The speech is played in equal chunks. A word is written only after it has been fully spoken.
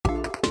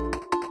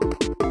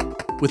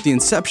With the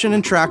inception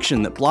and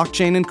traction that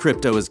blockchain and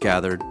crypto has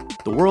gathered,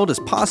 the world is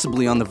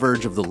possibly on the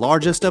verge of the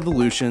largest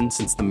evolution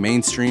since the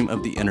mainstream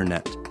of the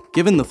internet.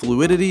 Given the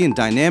fluidity and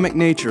dynamic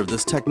nature of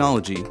this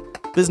technology,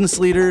 business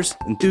leaders,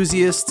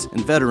 enthusiasts,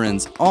 and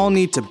veterans all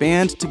need to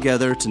band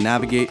together to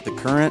navigate the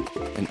current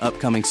and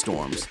upcoming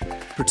storms.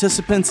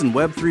 Participants in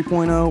Web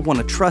 3.0 want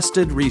a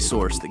trusted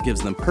resource that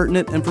gives them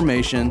pertinent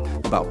information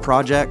about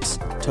projects,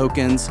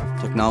 tokens,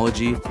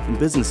 technology, and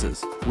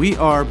businesses. We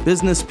are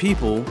business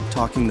people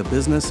talking the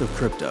business of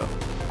crypto.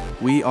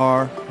 We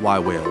are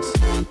Y-Whales.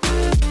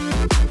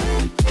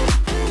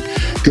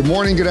 Good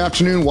morning, good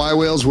afternoon,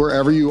 Y-Whales,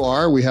 wherever you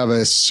are. We have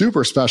a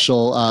super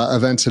special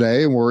event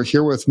today, and we're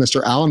here with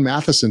Mr. Alan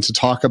Matheson to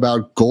talk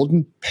about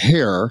Golden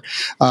Pair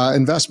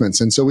investments.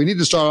 And so we need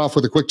to start off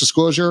with a quick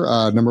disclosure.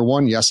 Number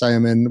one, yes, I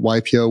am in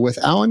YPO with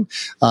Alan.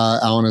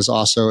 Alan is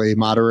also a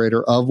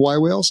moderator of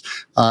Y-Whales.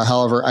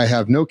 However, I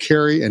have no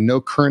carry and no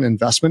current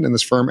investment in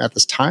this firm at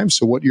this time.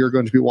 So what you're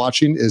going to be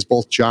watching is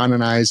both John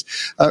and I's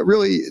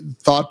really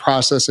thought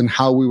process and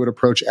how we would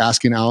approach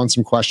asking Alan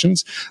some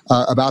questions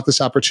about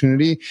this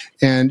opportunity.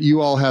 And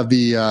you all have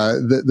the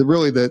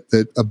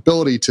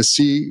ability to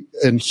see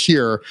and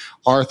hear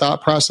our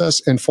thought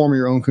process and form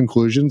your own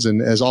conclusions.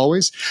 And as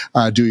always,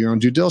 do your own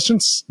due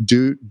diligence,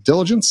 do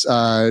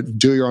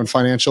your own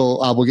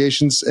financial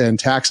obligations and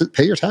taxes,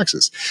 pay your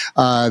taxes.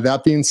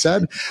 That being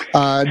said,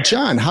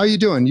 John, how are you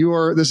doing?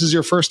 This is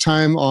your first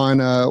time on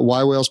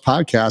Y-Whales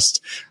podcast.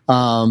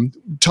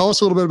 Tell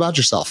us a little bit about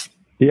yourself.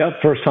 Yeah,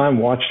 first time.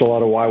 Watched a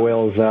lot of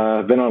Y-Whales.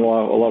 Been on a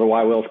lot of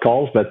Y-Whales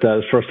calls, but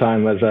first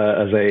time as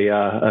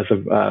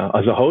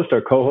a host or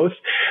co-host.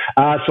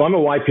 So I'm a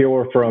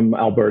YPOer from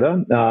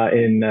Alberta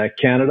in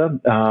Canada.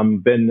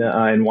 Been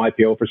in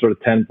YPO for sort of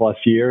 10 plus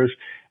years,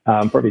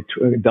 probably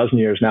a dozen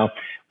years now.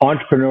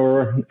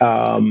 Entrepreneur,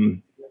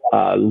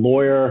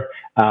 lawyer,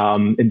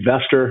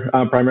 investor.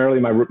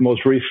 Primarily, my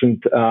most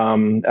recent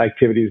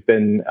activity has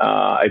been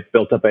I've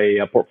built up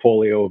a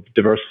portfolio of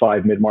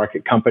diversified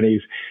mid-market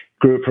companies.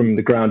 Grew it from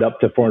the ground up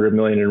to $400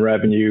 million in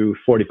revenue,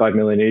 $45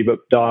 million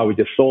EBITDA. We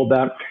just sold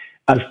that.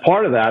 As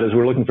part of that, as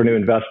we're looking for new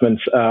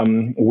investments,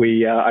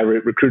 I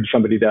recruited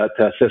somebody to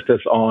assist us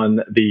on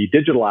the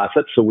digital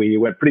assets. So we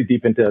went pretty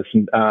deep into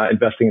some,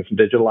 investing in some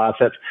digital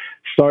assets.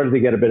 Started to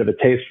get a bit of a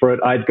taste for it.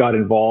 I'd got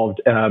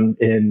involved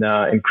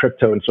in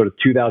crypto in sort of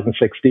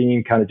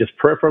 2016, kind of just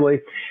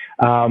peripherally.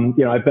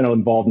 I've been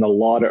involved in a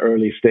lot of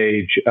early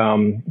stage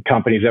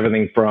companies,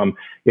 everything from,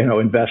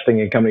 investing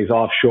in companies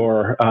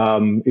offshore,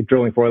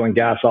 drilling for oil and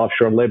gas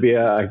offshore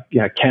Libya,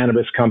 a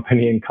cannabis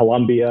company in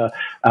Colombia,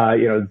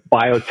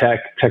 biotech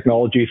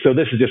technology. So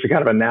this is just a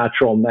kind of a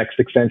natural next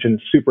extension,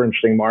 super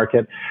interesting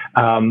market.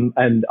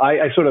 And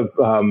I sort of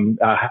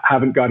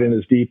haven't got in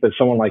as deep as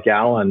someone like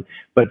Alan,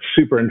 but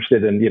super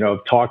interested in,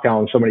 talked to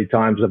Alan so many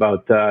times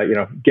about,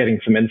 getting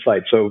some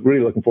insight. So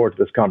really looking forward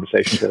to this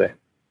conversation today.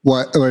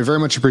 Well, I very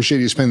much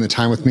appreciate you spending the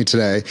time with me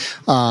today,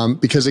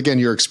 because again,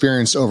 your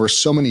experience over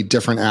so many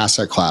different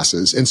asset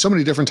classes and so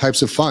many different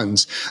types of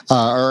funds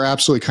are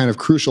absolutely kind of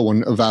crucial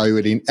when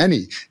evaluating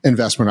any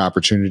investment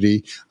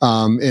opportunity.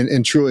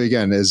 And truly,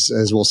 again, as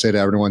we'll say to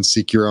everyone,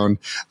 seek your own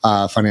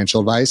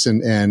financial advice.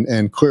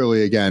 And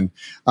clearly, again,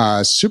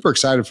 super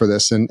excited for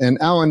this. And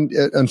Alan,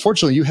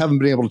 unfortunately, you haven't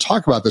been able to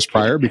talk about this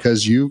prior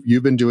because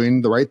you've been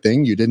doing the right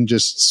thing. You didn't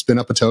just spin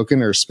up a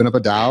token or spin up a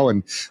DAO,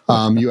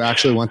 and you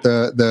actually went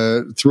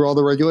through all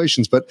the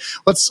regulations. But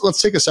let's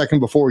take a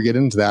second before we get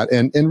into that.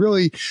 And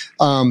really,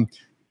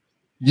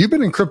 you've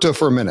been in crypto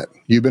for a minute.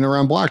 You've been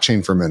around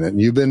blockchain for a minute.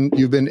 You've been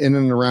in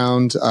and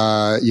around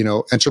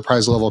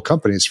enterprise level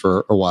companies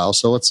for a while.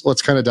 So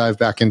let's kind of dive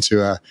back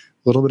into a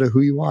little bit of who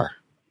you are.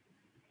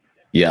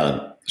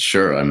 Yeah,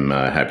 sure. I'm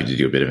happy to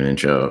do a bit of an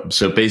intro.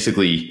 So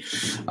basically,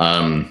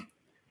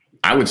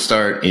 I would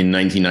start in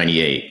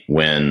 1998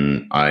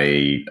 when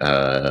I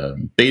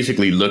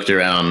basically looked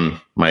around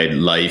my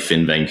life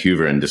in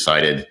Vancouver and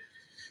decided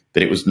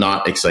that it was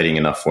not exciting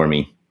enough for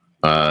me.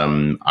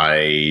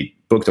 I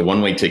booked a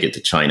one-way ticket to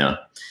China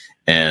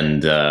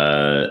and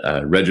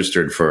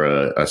registered for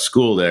a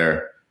school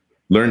there,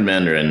 learned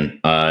Mandarin,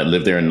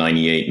 lived there in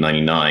 98,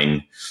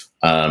 99.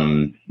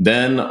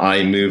 Then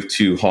I moved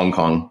to Hong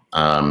Kong.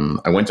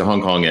 I went to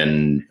Hong Kong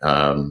and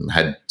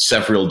had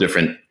several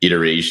different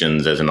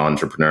iterations as an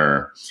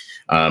entrepreneur,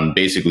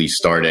 basically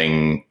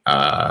starting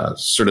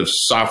sort of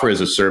software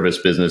as a service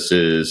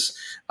businesses,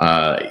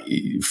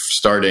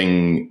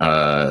 starting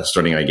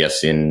I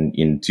guess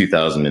in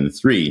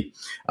 2003,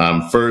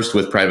 first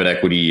with private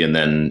equity and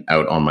then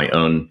out on my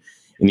own.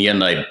 In the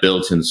end, I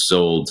built and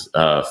sold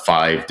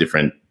 5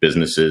 different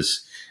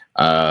businesses.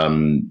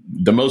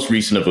 The most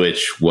recent of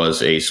which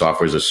was a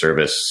software as a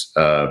service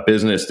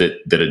business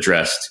that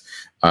addressed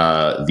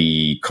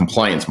the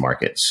compliance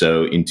market.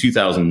 So in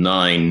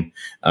 2009,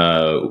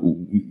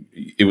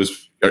 it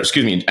was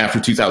after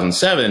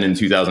 2007 and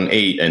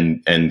 2008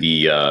 and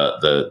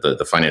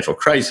the financial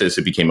crisis,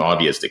 it became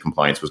obvious that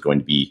compliance was going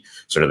to be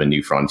sort of a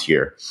new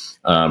frontier.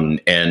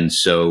 And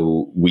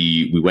so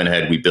we went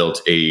ahead, we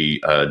built a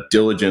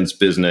diligence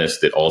business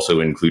that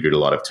also included a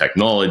lot of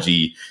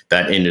technology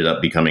that ended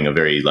up becoming a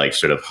very like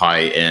sort of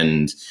high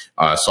end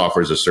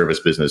software as a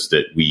service business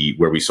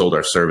where we sold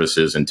our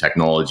services and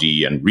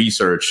technology and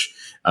research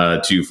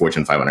to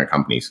Fortune 500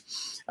 companies.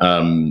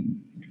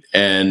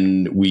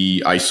 And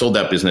I sold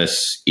that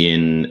business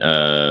in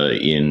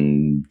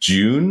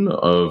June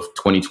of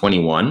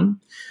 2021,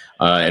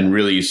 and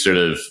really sort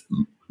of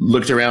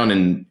looked around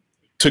and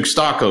took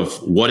stock of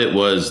what it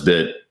was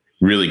that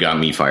really got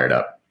me fired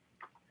up.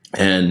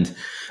 And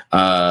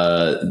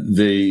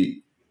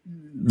the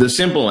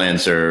simple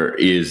answer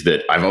is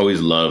that I've always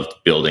loved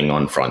building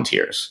on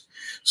frontiers.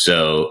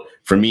 So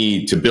for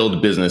me, to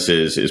build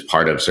businesses is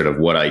part of sort of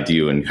what I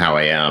do and how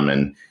I am.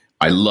 And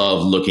I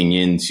love looking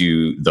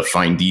into the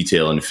fine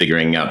detail and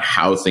figuring out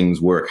how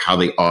things work, how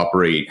they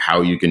operate,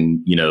 how you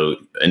can,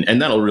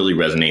 and that'll really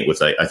resonate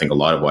with, I think, a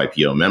lot of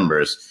YPO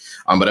members.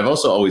 But I've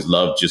also always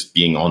loved just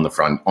being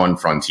on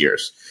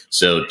frontiers.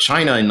 So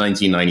China in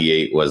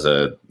 1998 was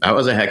a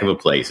heck of a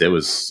place. It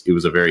was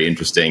a very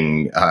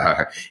interesting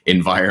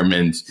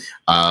environment,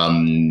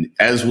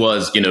 as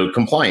was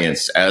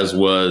compliance, as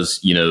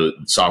was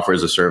software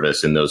as a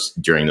service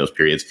during those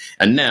periods.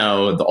 And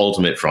now the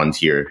ultimate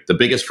frontier, the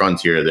biggest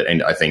frontier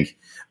and I think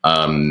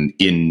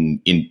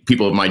in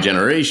people of my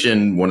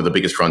generation, one of the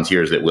biggest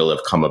frontiers that will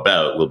have come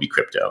about will be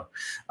crypto.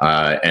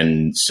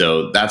 And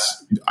so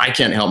I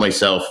can't help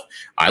myself.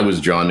 I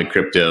was drawn to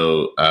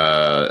crypto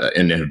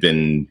and have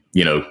been,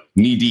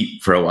 knee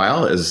deep for a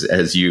while,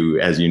 as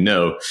you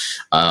know,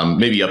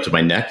 maybe up to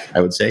my neck,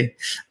 I would say.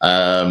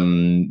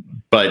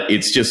 But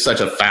it's just such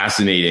a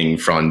fascinating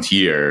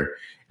frontier,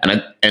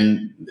 and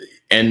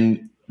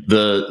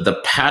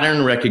the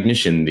pattern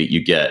recognition that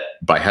you get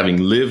by having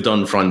lived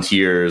on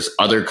frontiers,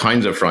 other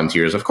kinds of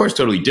frontiers, of course,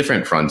 totally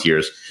different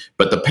frontiers,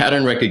 but the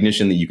pattern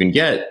recognition that you can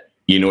get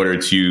in order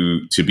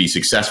to be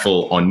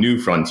successful on new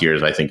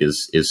frontiers, I think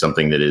is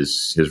something that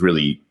has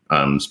really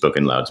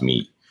spoken loud to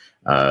me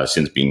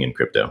since being in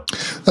crypto.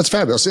 That's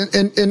fabulous.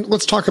 And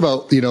let's talk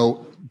about,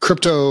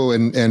 crypto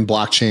and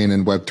blockchain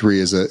and Web3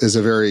 is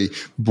a very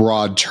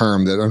broad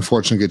term that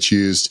unfortunately gets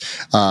used.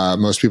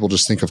 Most people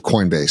just think of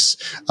Coinbase,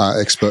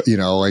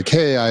 like,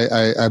 hey,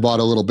 I bought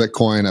a little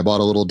Bitcoin, I bought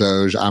a little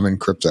Doge, I'm in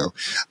crypto.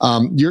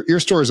 Your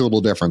story is a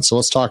little different. So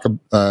let's talk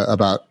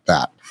about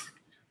that.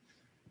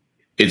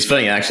 It's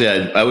funny,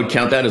 actually, I would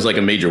count that as like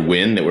a major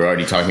win that we're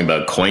already talking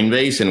about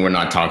Coinbase and we're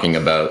not talking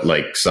about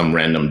like some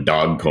random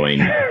dog coin.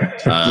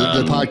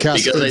 The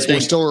podcast, we're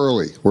still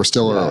early. We're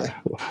still early.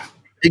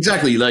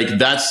 Exactly. Like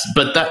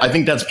I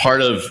think that's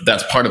part of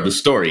the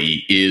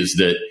story is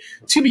that,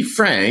 to be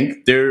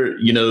frank,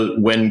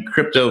 when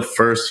crypto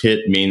first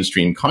hit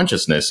mainstream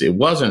consciousness, it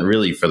wasn't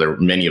really for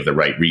many of the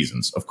right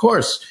reasons. Of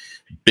course,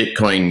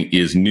 Bitcoin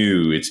is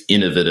new, it's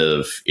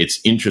innovative,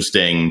 it's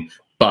interesting,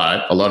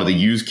 but a lot of the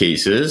use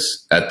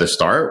cases at the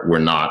start were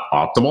not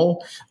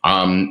optimal.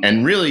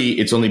 And really,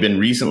 it's only been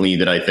recently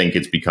that I think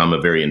it's become a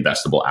very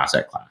investable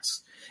asset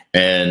class.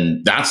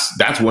 And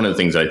that's one of the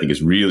things I think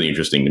is really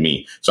interesting to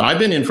me. So I've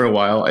been in for a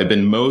while. I've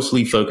been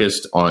mostly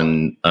focused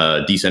on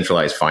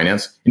decentralized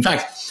finance. In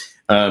fact,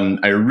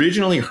 I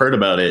originally heard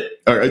about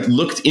it or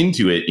looked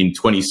into it in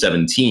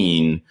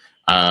 2017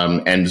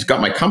 and just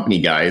got my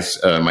company guys,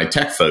 my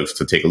tech folks,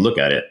 to take a look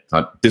at it.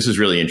 Thought this is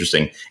really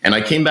interesting. And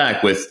I came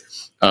back with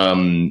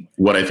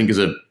what I think is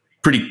a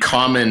pretty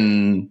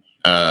common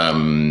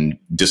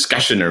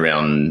discussion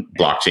around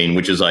blockchain,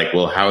 which is like,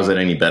 well, how is it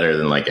any better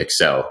than like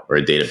Excel or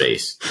a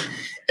database?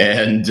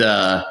 And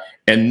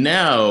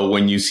now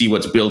when you see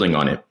what's building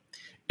on it,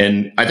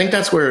 and I think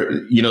that's where,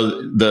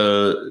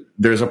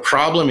 there's a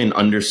problem in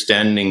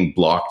understanding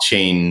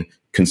blockchain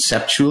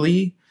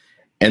conceptually.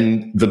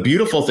 And the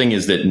beautiful thing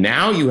is that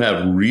now you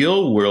have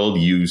real world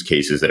use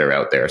cases that are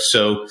out there.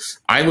 So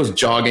I was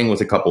jogging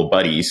with a couple of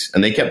buddies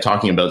and they kept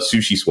talking about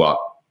SushiSwap.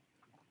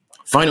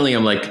 Finally,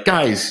 I'm like,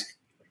 guys,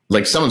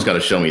 like someone's got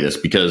to show me this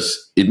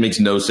because it makes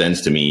no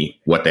sense to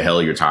me what the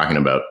hell you're talking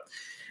about.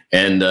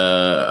 And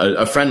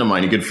a friend of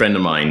mine, a good friend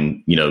of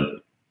mine,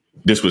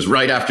 this was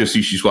right after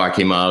SushiSwap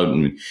came out,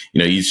 and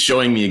he's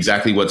showing me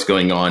exactly what's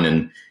going on.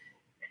 And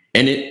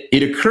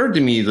it occurred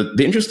to me that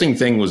the interesting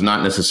thing was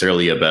not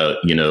necessarily about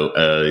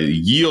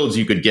yields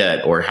you could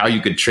get or how you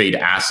could trade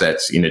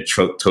assets in a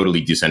totally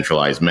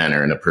decentralized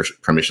manner, in a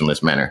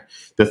permissionless manner.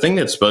 The thing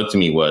that spoke to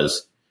me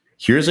was,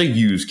 here's a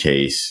use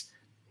case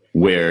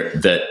where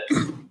that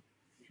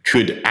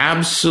could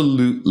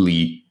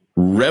absolutely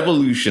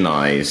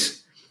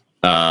revolutionize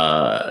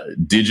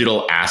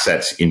digital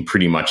assets in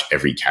pretty much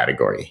every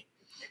category.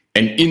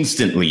 And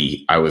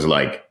instantly I was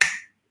like,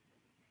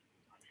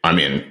 I'm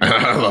in.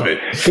 I love it.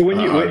 So when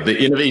you the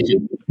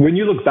innovation. When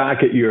you look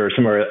back at your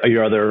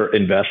other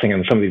investing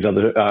in some of these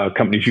other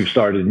companies you've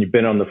started and you've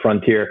been on the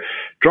frontier,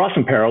 draw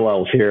some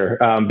parallels here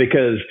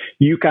because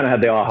you kind of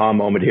had the aha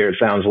moment here. It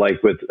sounds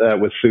like with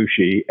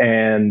Sushi,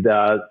 and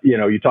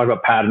you talk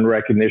about pattern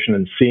recognition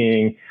and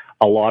seeing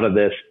a lot of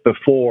this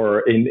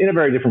before in a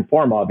very different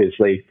form.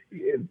 Obviously,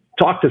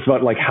 talk to us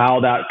about like how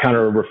that kind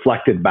of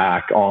reflected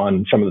back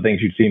on some of the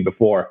things you'd seen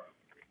before.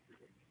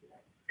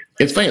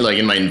 It's funny, like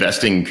in my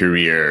investing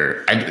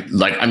career,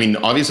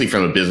 obviously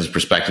from a business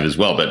perspective as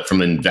well, but from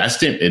an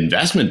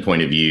investment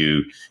point of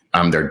view,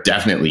 there are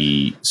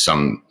definitely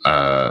some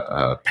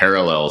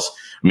parallels.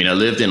 I mean, I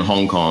lived in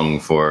Hong Kong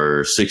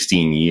for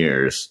 16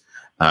 years,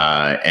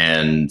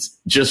 and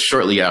just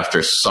shortly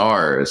after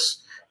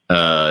SARS,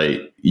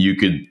 you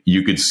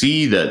could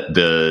see that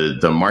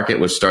the market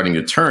was starting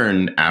to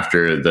turn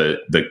after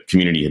the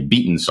community had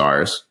beaten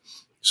SARS,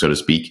 so to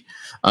speak,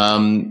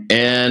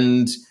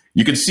 and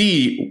you could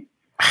see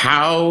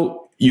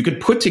how you could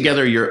put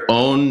together your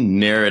own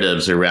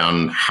narratives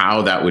around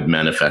how that would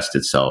manifest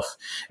itself.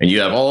 And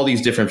you have all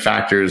these different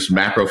factors,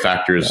 macro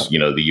factors,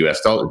 the US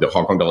dollar, the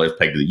Hong Kong dollar is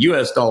pegged to the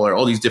US dollar,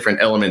 all these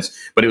different elements.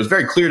 But it was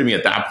very clear to me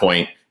at that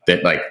point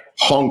that like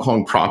Hong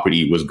Kong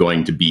property was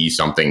going to be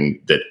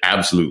something that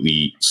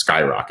absolutely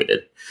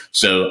skyrocketed.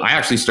 So I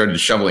actually started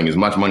shoveling as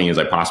much money as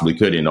I possibly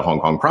could into Hong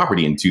Kong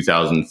property in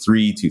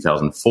 2003,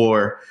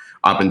 2004,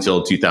 up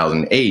until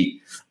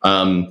 2008.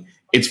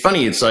 It's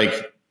funny. It's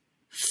like,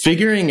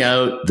 figuring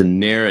out the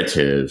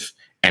narrative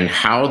and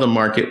how the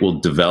market will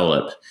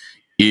develop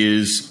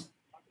is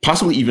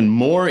possibly even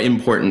more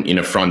important in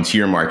a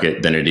frontier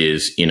market than it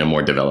is in a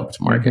more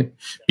developed market,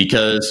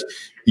 because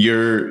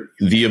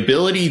the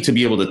ability to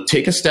be able to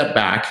take a step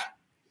back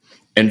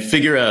and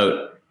figure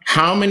out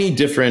how many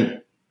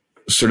different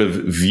sort of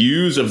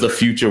views of the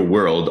future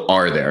world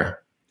are there,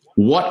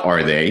 what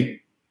are they,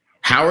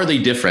 how are they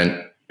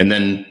different, and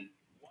then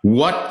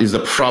what is the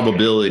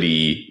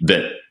probability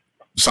that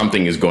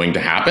something is going to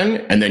happen,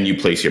 and then you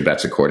place your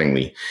bets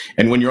accordingly.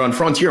 And when you're on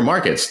frontier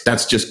markets,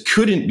 that's just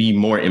couldn't be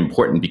more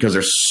important because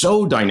they're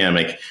so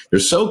dynamic, they're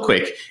so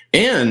quick,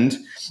 and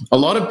a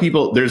lot of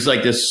people, there's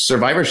like this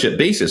survivorship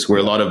basis where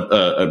a lot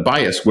of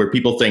bias where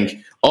people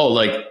think, oh,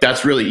 like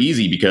that's really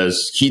easy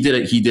because he did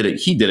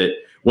it.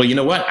 Well, you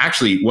know what?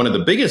 Actually, one of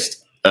the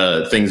biggest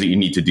things that you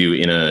need to do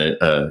in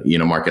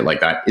a market like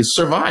that is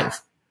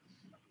survive.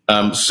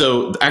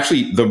 So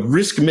actually, the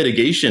risk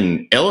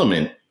mitigation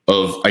element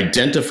of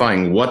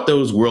identifying what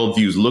those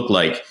worldviews look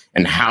like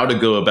and how to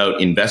go about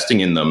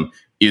investing in them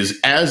is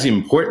as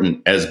important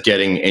as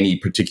getting any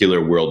particular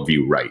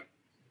worldview right.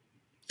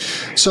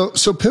 So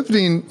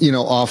pivoting,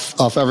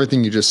 off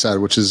everything you just said,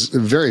 which is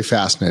very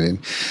fascinating.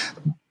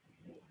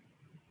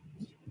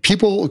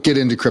 People get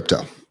into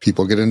crypto.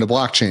 People get into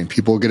blockchain.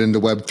 People get into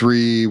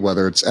Web3,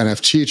 whether it's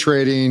NFT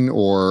trading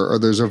or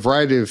there's a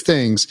variety of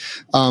things.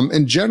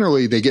 And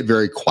generally, they get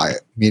very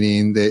quiet,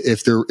 meaning that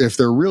if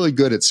they're really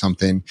good at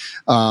something,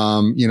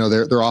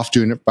 they're off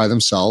doing it by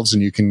themselves.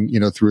 And you can,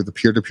 through the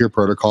peer-to-peer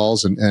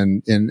protocols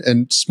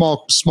and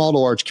small to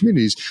large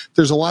communities,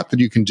 there's a lot that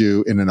you can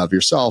do in and of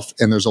yourself.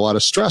 And there's a lot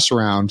of stress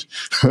around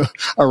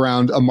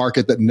a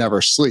market that never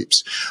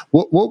sleeps.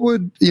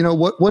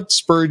 What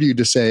spurred you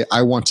to say,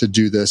 I want to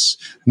do this,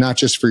 not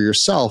just for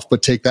yourself,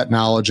 but take that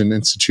knowledge and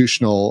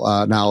institutional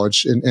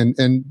knowledge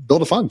and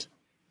build a fund?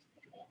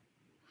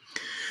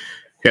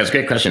 Yeah, it's a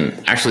great question.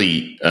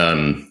 Actually,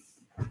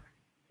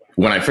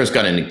 when I first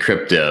got into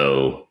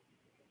crypto,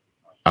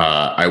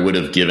 I would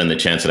have given the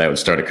chance that I would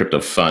start a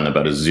crypto fund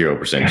about a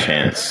 0%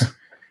 chance.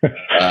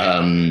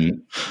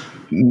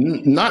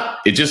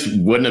 It just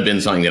wouldn't have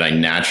been something that I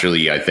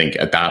naturally, I think,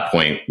 at that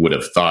point would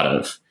have thought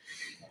of.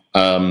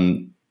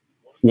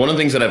 One of the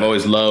things that I've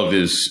always loved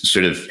is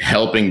sort of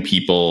helping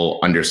people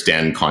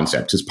understand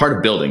concepts. It's part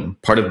of building.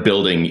 Part of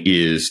building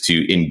is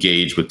to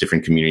engage with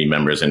different community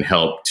members and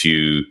help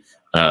to,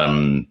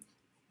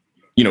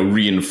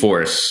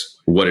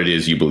 reinforce what it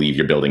is you believe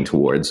you're building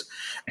towards.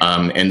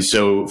 And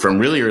so from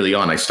really early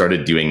on, I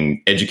started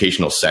doing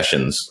educational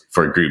sessions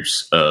for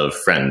groups of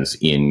friends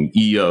in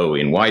EO,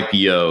 in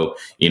YPO,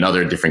 in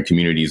other different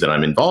communities that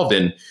I'm involved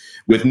in,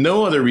 with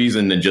no other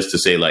reason than just to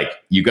say, like,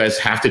 you guys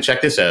have to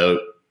check this out.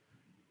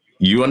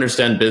 You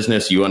understand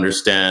business, you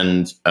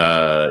understand,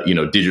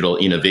 digital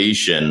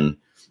innovation.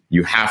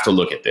 You have to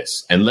look at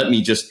this, and let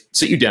me just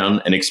sit you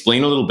down and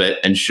explain a little bit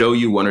and show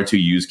you one or two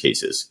use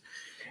cases.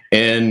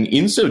 And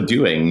in so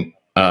doing,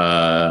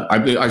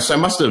 I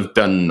must have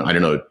done,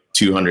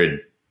 200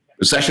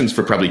 sessions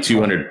for probably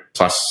 200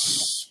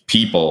 plus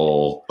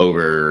people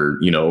over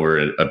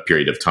a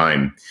period of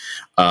time.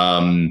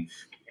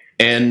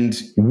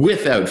 And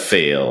without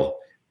fail,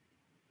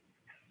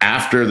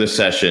 after the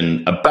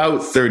session, about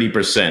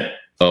 30%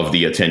 of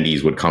the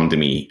attendees would come to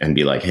me and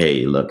be like,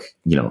 hey, look,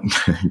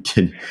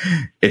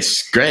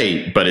 it's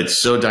great, but it's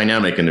so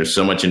dynamic and there's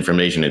so much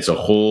information. It's a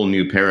whole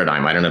new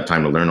paradigm. I don't have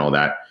time to learn all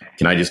that.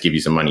 Can I just give you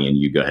some money and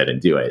you go ahead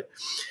and do it?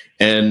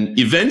 And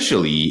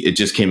eventually it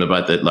just came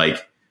about that,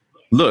 like,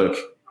 look,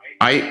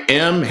 I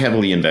am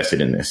heavily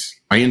invested in this.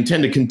 I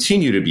intend to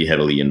continue to be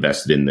heavily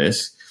invested in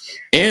this.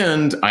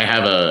 and I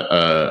have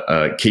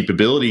a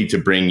capability to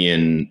bring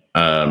in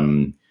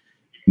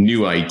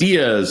new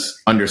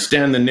ideas,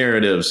 understand the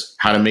narratives,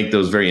 how to make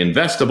those very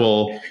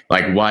investable.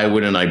 Like, why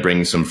wouldn't I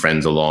bring some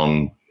friends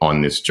along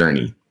on this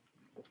journey?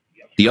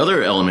 The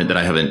other element that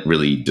I haven't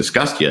really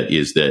discussed yet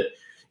is that,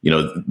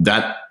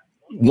 that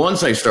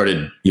once I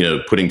started,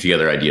 putting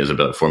together ideas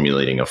about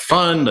formulating a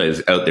fund, I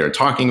was out there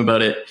talking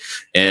about it,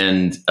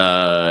 and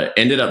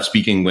ended up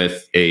speaking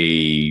with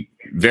a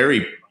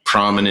very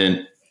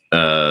prominent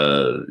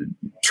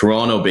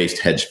Toronto-based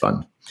hedge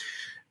fund,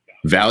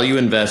 value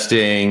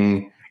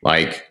investing,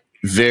 like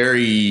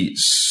very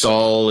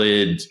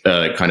solid,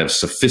 kind of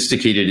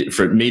sophisticated,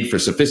 made for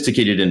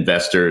sophisticated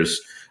investors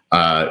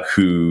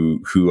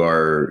who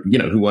are,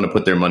 who want to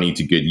put their money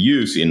to good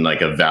use in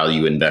like a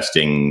value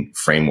investing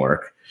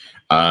framework.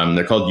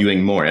 They're called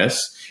Ewing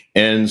Morris.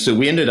 And so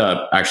we ended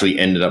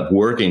up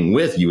working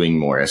with Ewing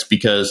Morris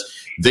because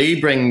they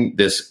bring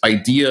this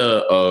idea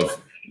of,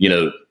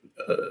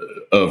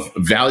 of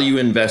value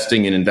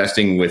investing and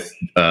investing with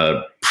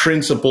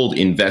principled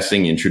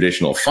investing in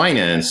traditional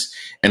finance.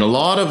 And a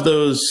lot of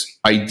those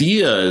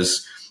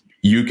ideas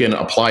you can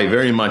apply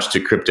very much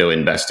to crypto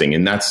investing.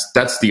 And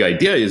that's the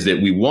idea, is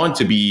that we want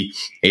to be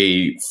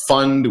a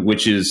fund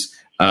which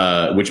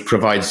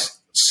provides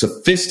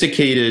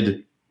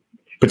sophisticated,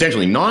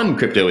 potentially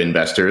non-crypto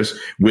investors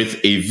with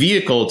a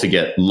vehicle to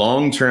get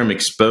long-term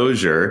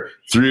exposure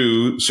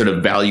through sort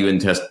of value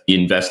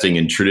investing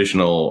in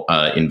traditional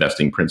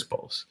investing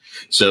principles.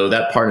 So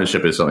that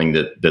partnership is something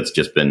that's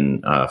just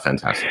been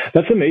fantastic.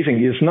 That's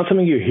amazing. It's not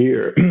something you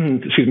hear,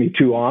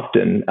 too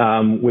often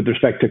with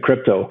respect to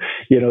crypto.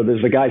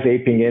 There's the guys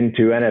aping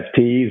into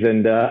NFTs,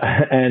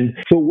 and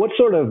so what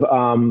sort of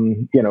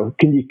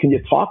can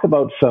you talk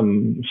about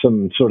some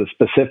sort of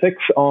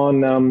specifics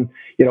on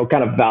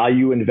kind of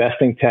value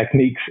investing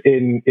techniques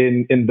in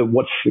the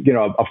what's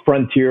a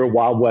frontier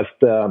Wild West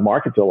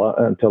market to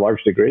a large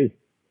degree?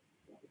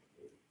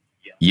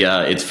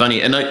 Yeah, it's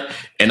funny, and I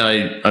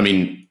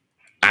mean,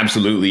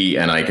 absolutely,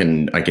 and I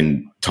can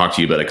talk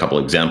to you about a couple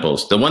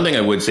examples. The one thing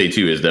I would say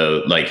too is,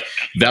 though, like,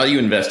 value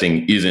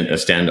investing isn't a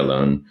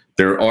standalone.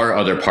 There are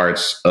other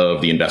parts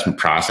of the investment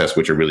process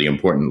which are really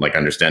important, like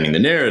understanding the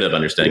narrative,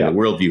 understanding the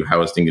worldview,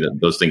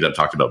 those things I've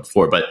talked about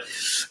before. But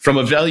from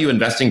a value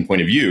investing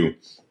point of view,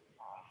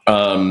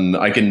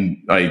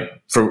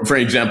 for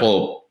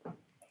example,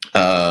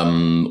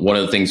 one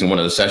of the things in one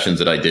of the sessions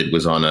that I did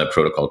was on a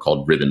protocol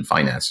called Ribbon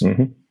Finance.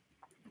 Mm-hmm.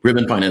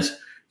 Ribbon Finance,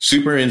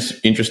 super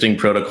interesting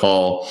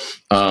protocol.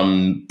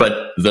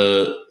 But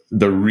the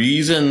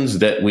reasons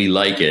that we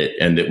like it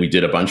and that we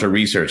did a bunch of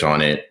research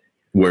on it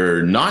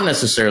were not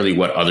necessarily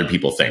what other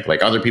people think.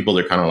 Like, other people,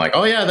 they're kind of like,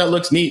 oh yeah, that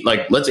looks neat.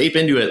 Like, let's ape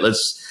into it.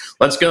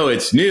 Let's go.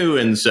 It's new.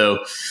 And so,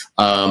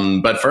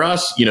 but for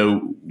us,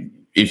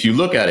 if you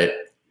look at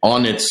it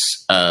on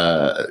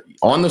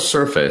the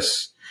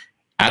surface,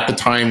 at the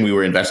time we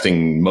were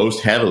investing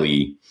most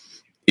heavily,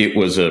 it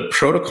was a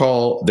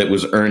protocol that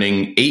was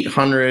earning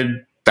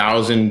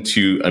 $800,000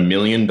 to $1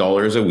 million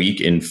a week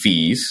in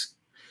fees,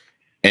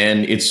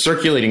 and its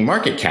circulating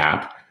market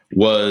cap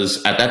was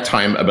at that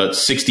time about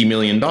 $60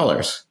 million.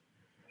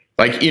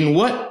 Like, in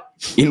what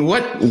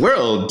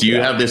world do you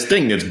have this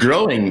thing that's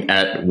growing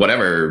at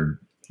whatever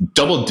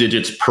double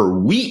digits per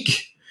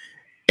week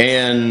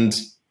and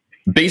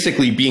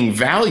basically being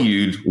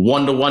valued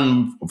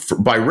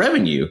 1-to-1 by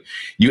revenue?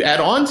 You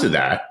add on to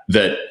that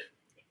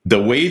the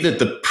way that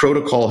the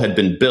protocol had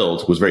been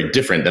built was very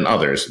different than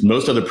others.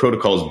 Most other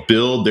protocols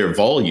build their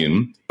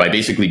volume by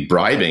basically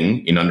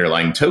bribing in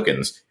underlying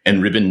tokens,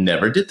 and Ribbon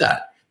never did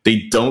that.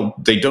 They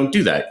don't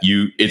do that.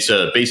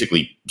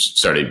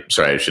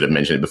 Sorry, I should have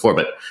mentioned it before,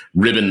 but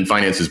Ribbon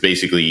Finance is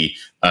basically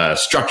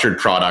structured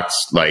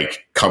products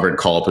like covered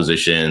call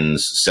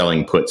positions,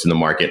 selling puts in the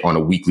market on a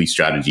weekly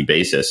strategy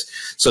basis.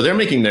 So they're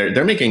making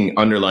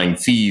underlying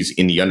fees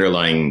in the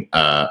underlying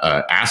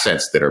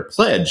assets that are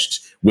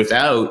pledged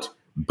without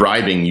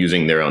bribing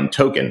using their own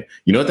token.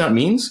 You know what that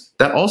means?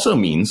 That also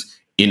means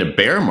in a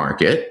bear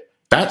market,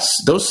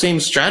 those same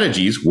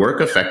strategies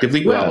work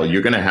effectively well.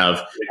 You're going to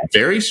have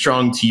very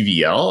strong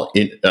TVL,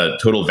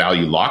 total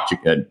value locked,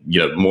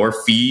 more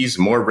fees,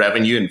 more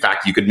revenue. In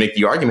fact, you could make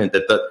the argument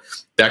that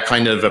that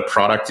kind of a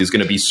product is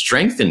going to be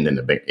strengthened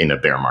in a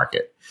bear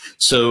market.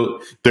 So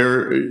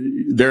there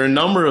are a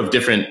number of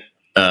different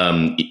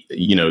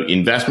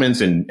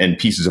investments and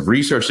pieces of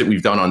research that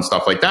we've done on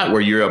stuff like that,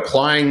 where you're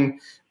applying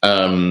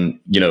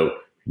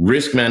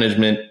risk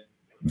management,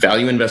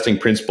 value investing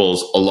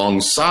principles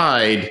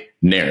alongside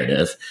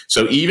narrative.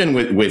 So even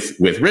with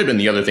Ribbon,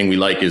 the other thing we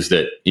like is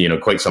that,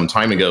 quite some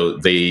time ago,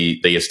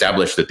 they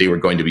established that they were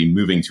going to be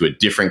moving to a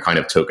different kind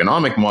of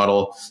tokenomic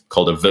model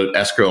called a vote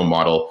escrow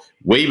model,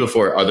 way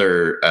before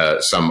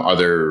some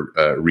other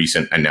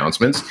recent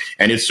announcements.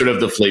 And it's sort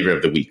of the flavor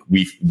of the week.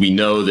 We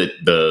know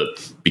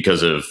that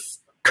because of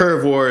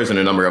curve wars and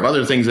a number of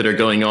other things that are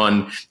going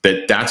on,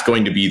 that's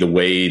going to be the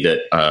way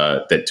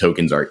that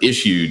tokens are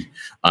issued.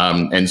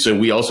 And so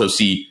we also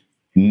see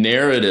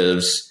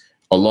narratives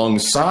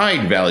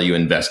alongside value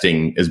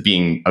investing as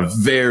being a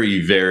very,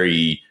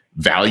 very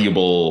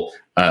valuable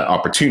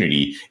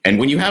opportunity. And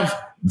when you have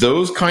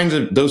those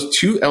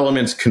two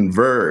elements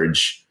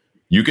converge,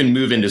 you can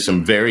move into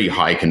some very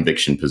high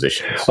conviction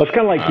positions. Well, it's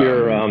kind of like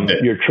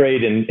your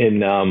trade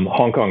in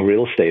Hong Kong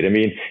real estate. I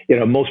mean,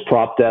 most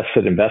prop desks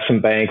at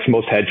investment banks,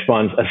 most hedge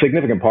funds, a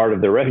significant part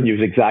of their revenue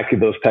is exactly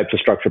those types of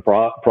structured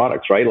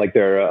products, right? Like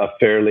they're a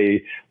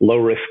fairly low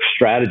risk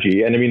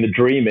strategy. And I mean, the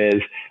dream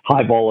is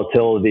high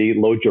volatility,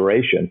 low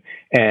duration.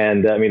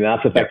 And I mean,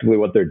 that's effectively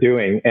what they're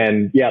doing.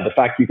 And yeah, the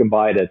fact you can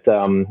buy it at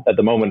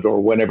the moment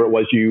or whenever it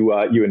was you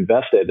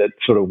invested at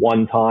sort of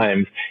one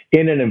time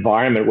in an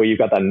environment where you've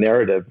got that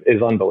narrative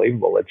is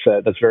unbelievable.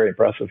 That's very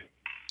impressive.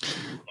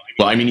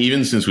 Well, I mean,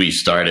 even since we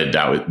started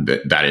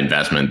that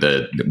investment,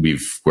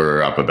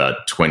 we're up about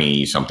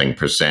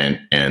 20-something%,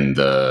 and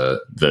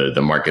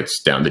the market's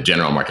down. The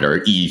general market,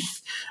 or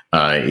ETH,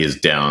 is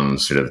down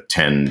sort of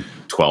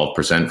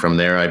 10-12% from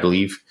there, I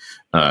believe.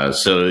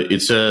 So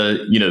it's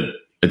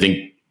I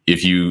think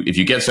if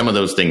you get some of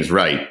those things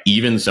right,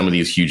 even some of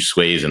these huge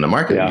sways in the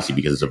market that we see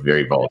because it's a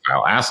very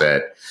volatile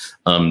asset,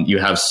 you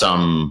have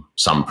some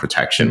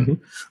protection.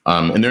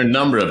 Mm-hmm. And there are a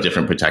number of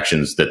different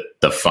protections that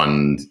the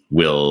fund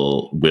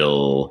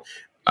will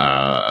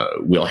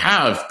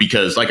have,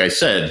 because, like I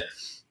said,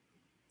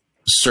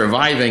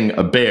 surviving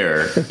a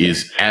bear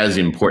is as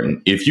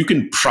important. If you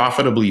can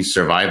profitably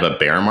survive a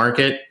bear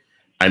market,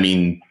 I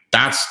mean,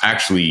 that's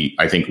actually,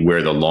 I think,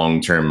 where the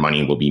long-term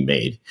money will be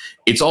made.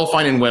 It's all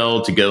fine and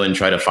well to go and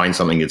try to find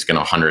something that's going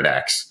to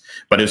 100x.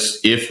 But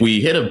if we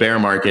hit a bear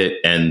market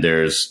and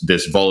there's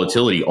this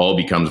volatility, all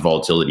becomes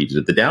volatility to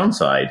the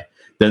downside,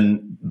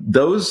 then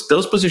those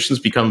positions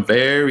become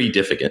very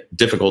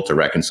difficult to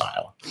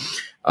reconcile.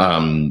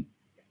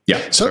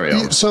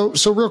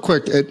 So real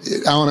quick,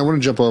 Alan, I want to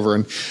jump over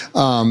and,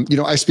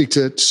 I speak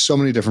to so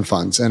many different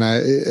funds, and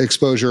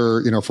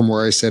exposure, from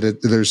where I said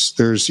it, there's,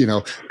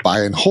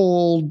 buy and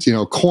hold,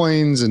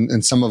 coins,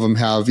 and some of them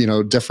have,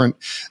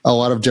 a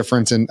lot of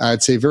different, and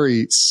I'd say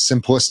very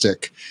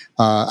simplistic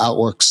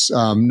outlooks,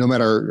 no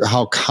matter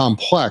how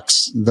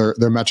complex their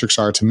metrics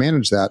are to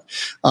manage that.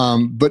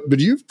 But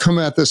you've come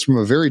at this from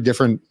a very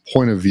different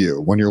point of view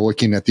when you're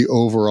looking at the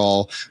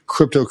overall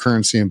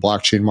cryptocurrency and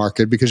blockchain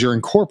market, because you're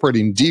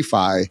incorporating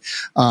DeFi,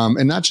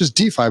 and not just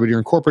DeFi, but you're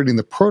incorporating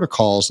the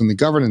protocols and the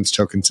governance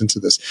tokens into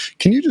this.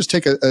 Can you just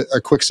take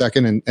a quick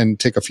second and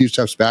take a few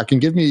steps back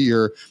and give me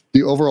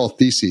the overall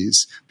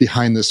theses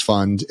behind this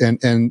fund and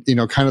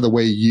kind of the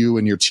way you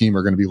and your team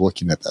are going to be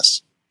looking at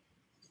this?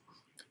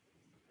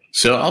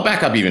 So I'll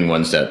back up even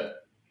one step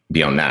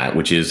beyond that,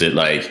 which is that,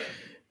 like,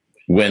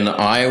 when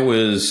I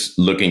was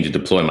looking to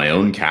deploy my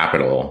own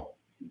capital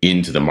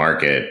into the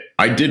market,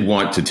 I did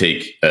want to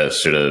take a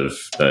sort of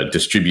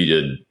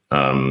distributed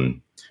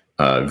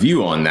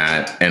view on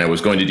that. And I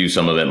was going to do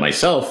some of it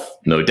myself.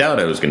 No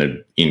doubt I was going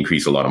to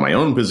increase a lot of my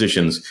own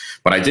positions,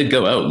 but I did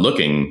go out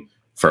looking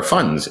for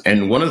funds.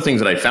 And one of the things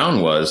that I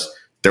found was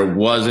there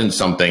wasn't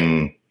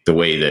something the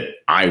way that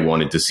I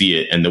wanted to see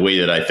it, and the way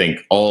that I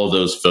think all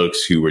those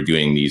folks who were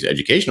doing these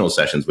educational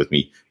sessions with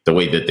me, the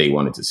way that they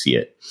wanted to see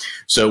it.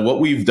 So what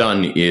we've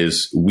done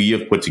is we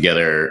have put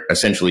together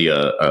essentially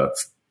a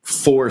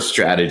 4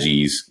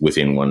 strategies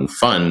within one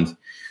fund.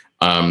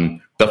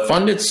 The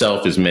fund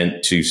itself is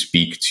meant to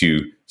speak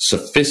to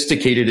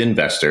sophisticated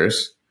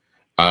investors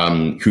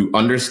who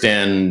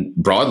understand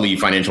broadly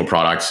financial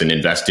products and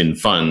invest in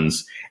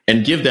funds,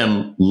 and give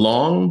them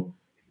long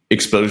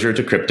exposure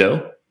to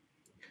crypto,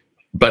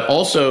 but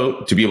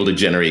also to be able to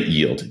generate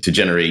yield, to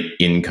generate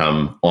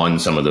income on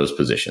some of those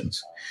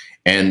positions.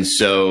 And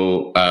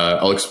so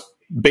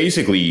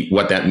basically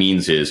what that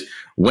means is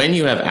when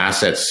you have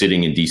assets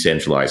sitting in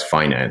decentralized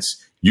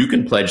finance, you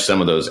can pledge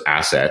some of those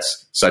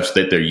assets such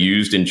that they're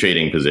used in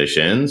trading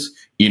positions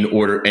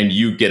and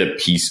you get a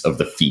piece of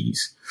the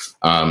fees.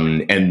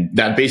 And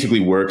that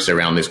basically works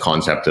around this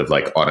concept of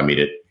like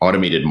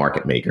automated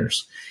market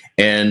makers.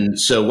 And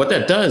so what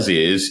that does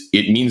is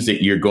it means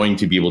that you're going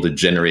to be able to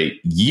generate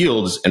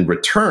yields and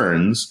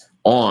returns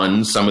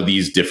on some of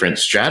these different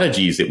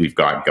strategies that we've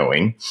got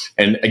going.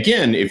 And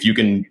again, if you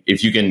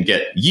can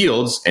get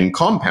yields and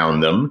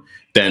compound them,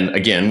 then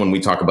again, when we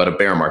talk about a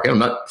bear market, I'm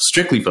not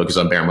strictly focused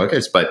on bear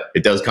markets, but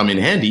it does come in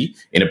handy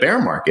in a bear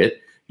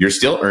market. You're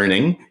still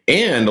earning,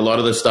 and a lot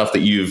of the stuff that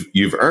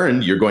you've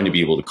earned, you're going to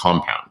be able to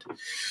compound.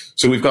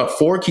 So we've got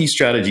 4 key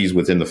strategies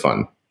within the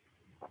fund.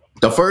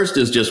 The first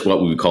is just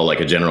what we would call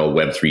like a general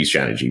Web3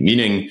 strategy,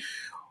 meaning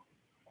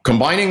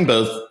combining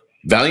both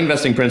value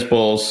investing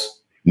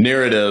principles,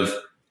 narrative.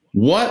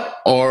 What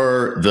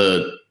are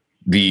the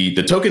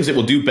tokens that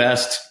will do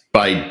best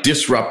by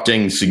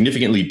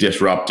significantly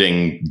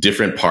disrupting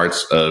different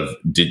parts of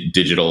the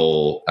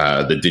digital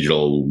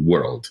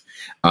world?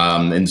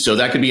 And so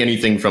that could be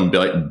anything from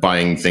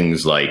buying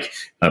things like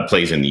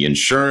plays in the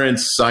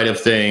insurance side of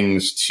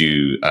things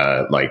to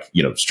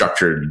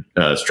structured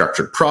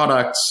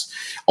products,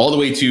 all the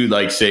way to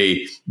like,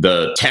 say,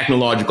 the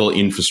technological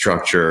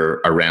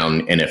infrastructure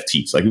around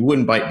NFTs. Like we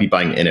wouldn't be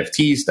buying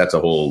NFTs. That's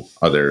a whole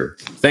other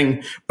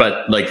thing.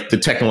 But like the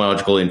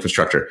technological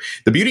infrastructure,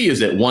 the beauty is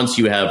that once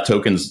you have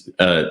tokens,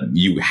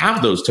 you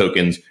have those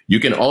tokens,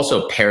 you can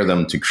also pair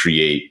them to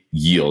create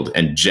yield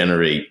and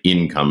generate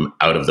income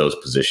out of those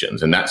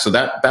positions. And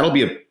that'll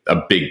be a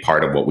big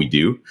part of what we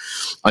do.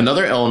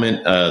 Another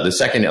element, the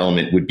second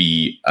element would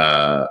be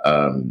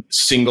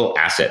single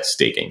asset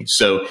staking.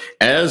 So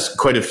as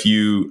quite a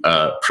few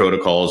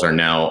protocols are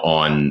now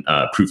on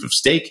proof of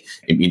stake,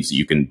 it means that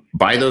you can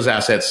buy those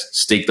assets,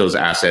 stake those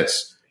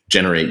assets,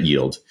 generate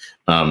yield.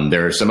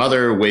 There are some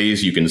other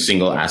ways you can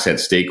single asset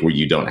stake where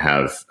you don't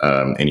have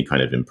any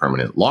kind of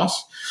impermanent loss.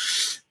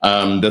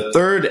 The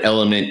third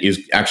element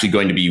is actually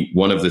going to be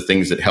one of the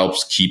things that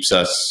keeps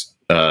us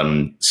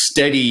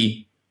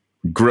steady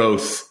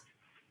growth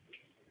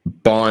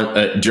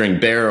during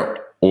bear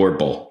or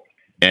bull.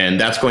 And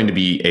that's going to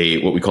be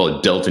what we call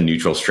a delta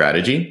neutral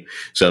strategy.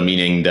 So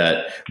meaning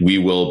that we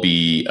will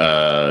be,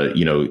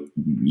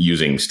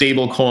 using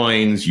stable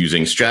coins,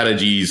 using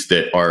strategies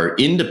that are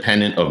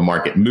independent of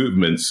market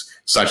movements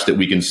such that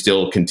we can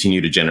still continue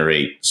to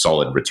generate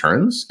solid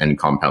returns and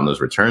compound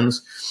those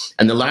returns.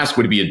 And the last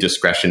would be a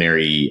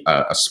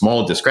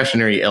small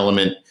discretionary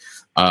element.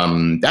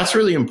 That's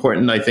really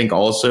important, I think,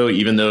 also,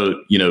 even though,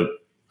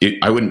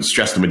 I wouldn't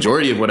stress the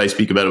majority of what I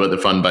speak about the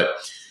fund, but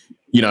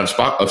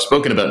I've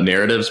spoken about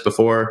narratives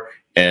before,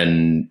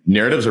 and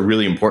narratives are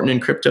really important in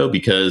crypto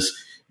because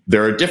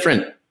there are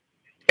different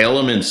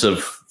elements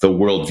of the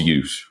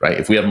worldviews, right?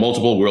 If we have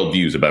multiple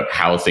worldviews about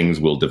how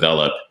things will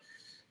develop,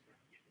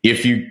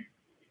 if you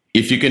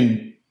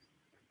can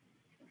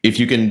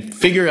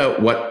figure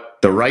out what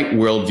the right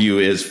worldview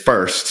is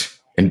first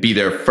and be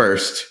there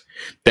first,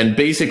 then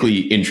basically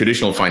in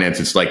traditional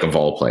finance, it's like a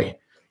vol play.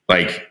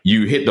 Like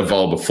you hit the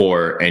vol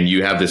before and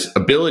you have this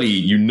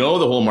ability, the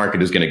whole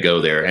market is going to go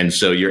there. And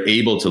so you're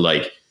able to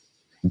like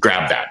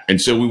grab that.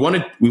 And so we want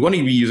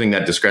to be using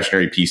that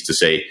discretionary piece to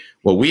say,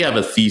 well, we have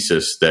a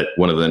thesis that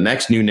one of the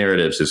next new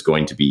narratives is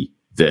going to be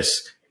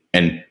this.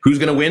 And who's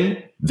going to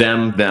win?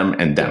 Them,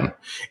 and them.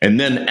 And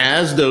then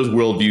as those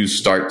worldviews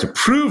start to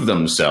prove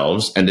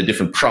themselves and the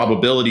different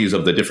probabilities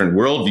of the different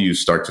worldviews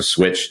start to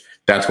switch,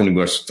 that's when we're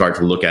going to start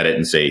to look at it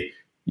and say,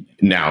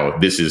 now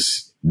this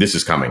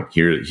is coming.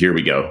 Here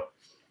we go.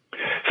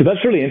 So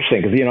that's really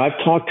interesting because, I've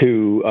talked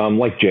to,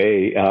 like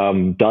Jay,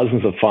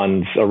 dozens of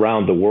funds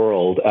around the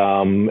world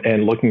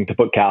and looking to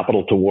put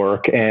capital to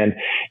work. And,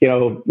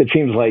 it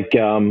seems like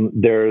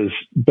there's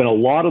been a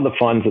lot of the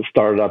funds that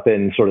started up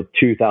in sort of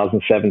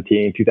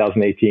 2017,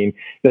 2018,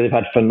 that have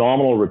had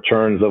phenomenal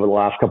returns over the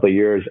last couple of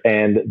years.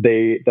 And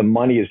the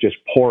money is just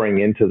pouring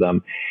into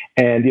them.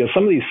 And,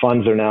 some of these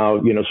funds are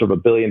now, sort of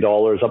 $1 billion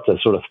up to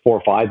sort of $4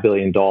 or $5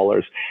 billion.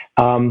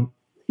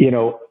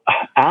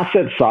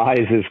 Asset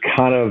size is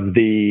kind of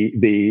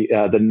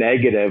the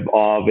negative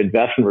of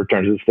investment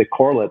returns. It's the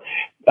correlate.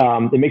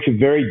 It makes it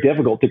very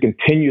difficult to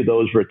continue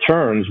those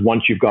returns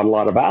once you've got a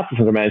lot of assets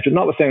under management.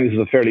 Notwithstanding this is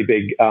a fairly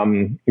big,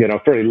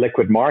 fairly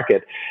liquid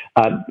market,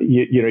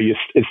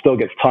 it still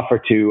gets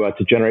tougher to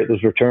generate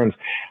those returns.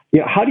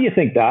 How do you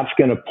think that's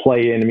going to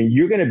play in? I mean,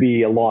 you're going to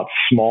be a lot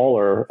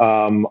smaller.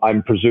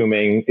 I'm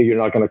presuming you're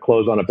not going to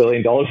close on $1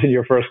 billion in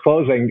your first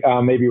closing.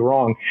 Maybe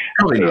wrong.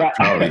 Probably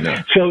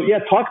not. So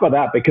talk about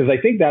that, because I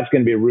think that's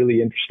going to be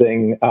really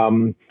interesting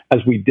as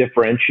we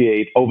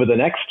differentiate over the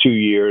next 2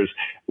 years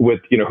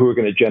with, who are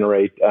going to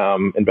generate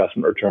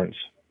investment returns.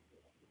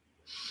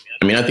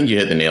 I mean, I think you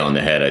hit the nail on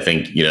the head. I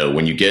think,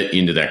 when you get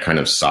into that kind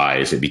of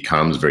size, it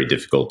becomes very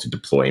difficult to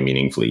deploy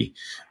meaningfully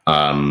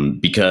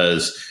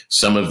because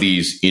some of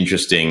these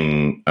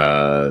interesting,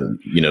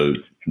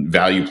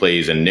 value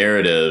plays and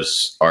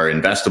narratives are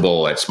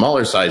investable at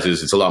smaller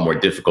sizes. It's a lot more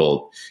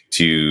difficult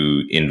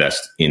to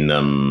invest in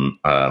them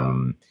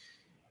when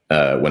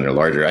they're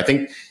larger. I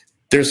think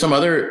there's some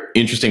other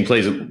interesting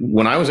plays.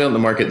 When I was out in the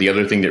market, the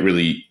other thing that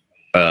really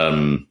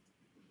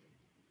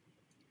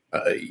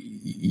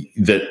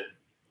that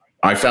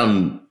I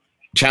found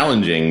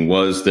challenging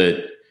was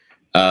that,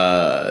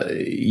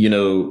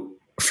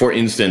 for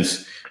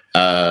instance,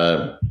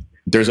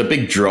 there's a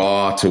big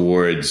draw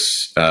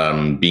towards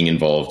being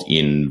involved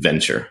in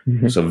venture.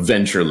 Mm-hmm. So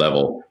venture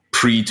level,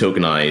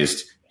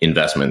 pre-tokenized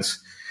investments.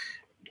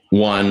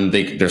 One,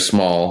 they're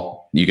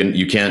small.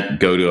 You can't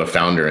go to a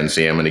founder and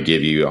say, I'm going to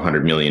give you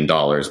 $100 million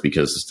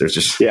because there's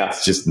just,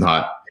 it's just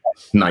not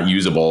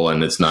usable.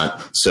 And it's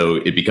not, so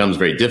it becomes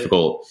very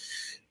difficult.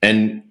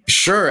 And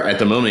sure, at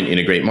the moment in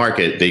a great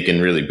market, they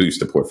can really boost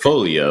the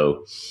portfolio,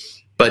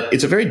 but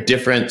it's a very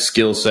different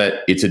skill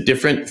set. It's a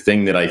different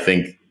thing that I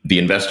think the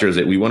investors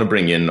that we want to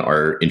bring in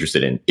are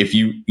interested in. If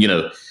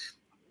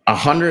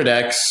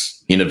 100x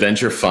in a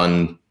venture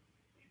fund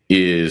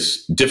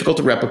is difficult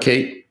to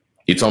replicate.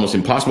 It's almost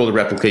impossible to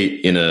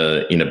replicate in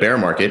a bear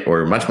market,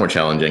 or much more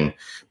challenging.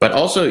 But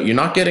also, you're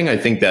not getting, I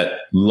think, that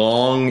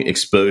long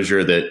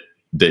exposure that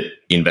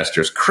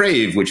investors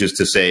crave, which is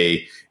to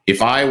say, if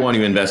I want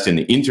to invest in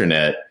the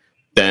internet,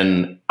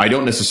 then I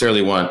don't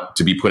necessarily want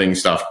to be putting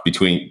stuff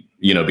between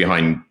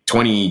behind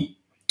 20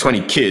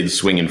 kids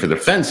swinging for the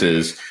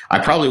fences, I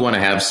probably want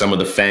to have some of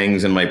the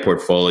FANGs in my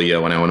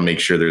portfolio, and I want to make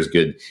sure there's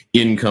good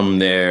income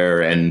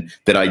there, and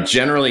that I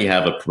generally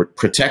have a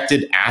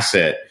protected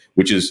asset,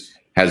 which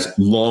has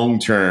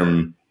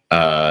long-term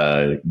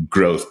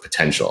growth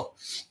potential.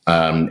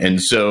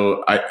 And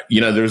so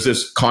there's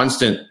this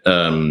constant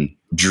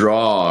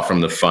draw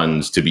from the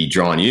funds to be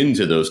drawn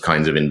into those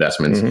kinds of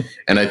investments. Mm-hmm.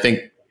 And I think,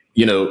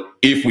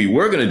 if we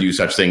were going to do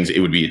such things,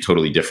 it would be a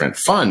totally different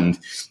fund.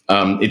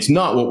 It's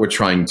not what we're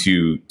trying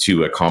to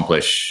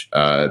accomplish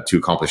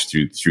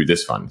through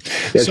this fund. Yeah,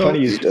 it's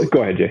funny.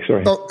 Go ahead, Jake.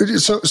 Sorry.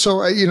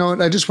 So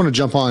I just want to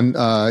jump on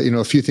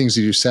a few things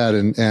that you said,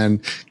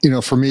 and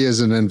for me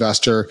as an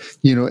investor,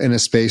 in a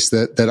space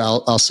that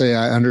I'll say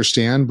I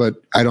understand, but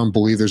I don't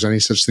believe there's any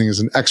such thing as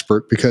an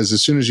expert, because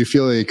as soon as you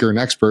feel like you're an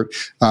expert,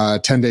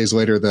 10 days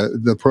later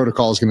the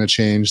protocol is going to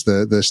change,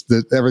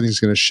 the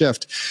everything's going to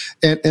shift,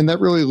 and that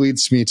really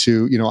leads me to,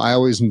 I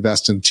always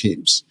invest in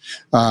teams.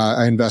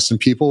 I invest in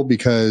people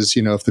because,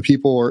 if the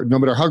people are, no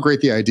matter how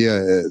great the idea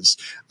is,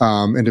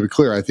 and to be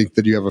clear, I think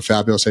that you have a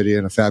fabulous idea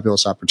and a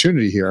fabulous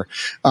opportunity here.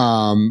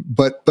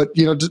 But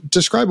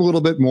describe a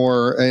little bit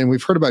more, and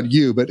we've heard about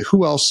you, but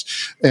who else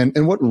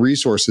and what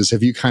resources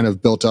have you kind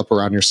of built up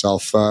around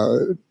yourself,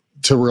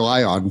 to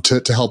rely on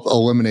to help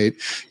eliminate,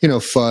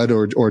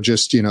 FUD or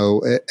just,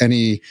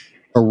 any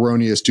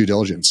erroneous due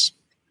diligence?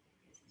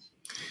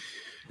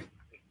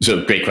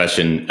 So great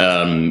question.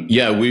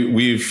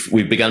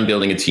 We've begun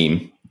building a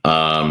team.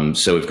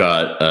 So we've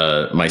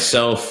got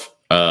myself.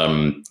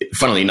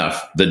 Funnily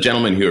enough, the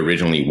gentleman who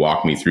originally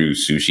walked me through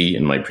sushi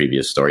in my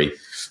previous story,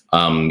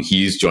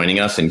 he's joining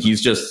us, and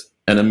he's just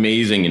an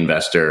amazing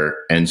investor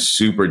and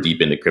super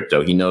deep into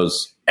crypto. He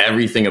knows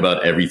everything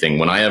about everything.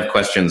 When I have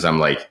questions, I'm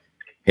like,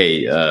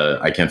 hey,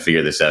 I can't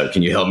figure this out.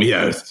 Can you help me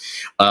out?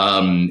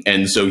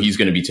 And so he's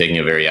going to be taking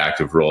a very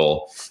active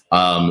role.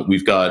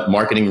 We've got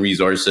marketing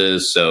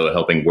resources, so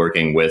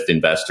working with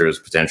investors,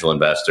 potential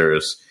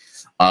investors.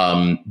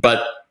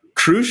 But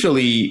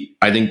crucially,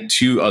 I think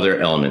two other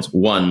elements.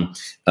 One,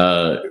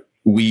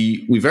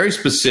 we very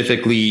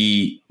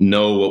specifically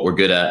know what we're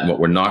good at and what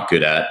we're not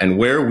good at, and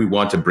where we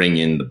want to bring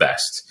in the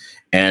best.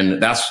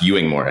 And that's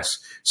Ewing Morris.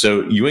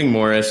 So Ewing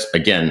Morris,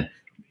 again,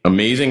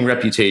 amazing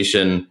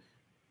reputation,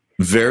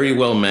 very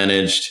well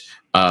managed.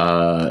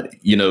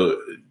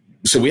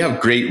 So we have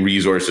great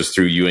resources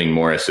through Ewing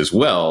Morris as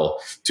well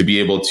to be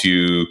able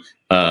to,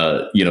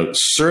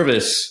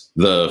 service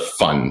the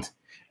fund.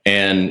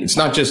 And it's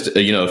not just,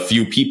 a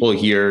few people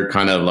here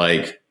kind of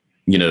like,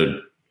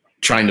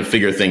 trying to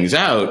figure things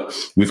out.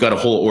 We've got a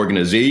whole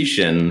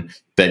organization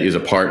that is a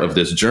part of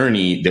this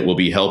journey that will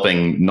be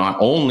helping not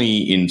only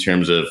in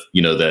terms of,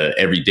 the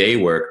everyday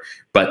work,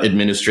 but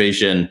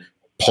administration,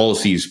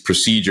 policies,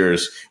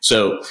 procedures.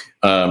 So,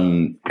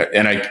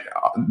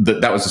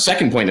 that was the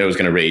second point that I was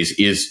going to raise,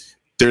 is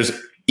there's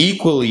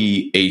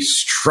equally a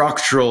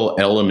structural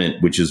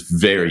element, which is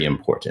very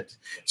important.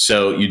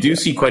 So you do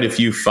see quite a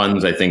few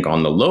funds, I think,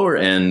 on the lower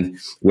end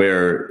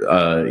where,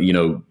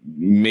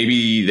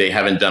 maybe they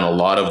haven't done a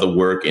lot of the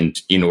work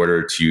in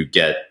order to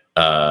get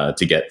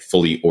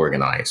fully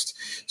organized.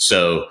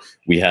 So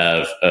we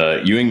have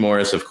Ewing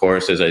Morris, of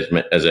course, as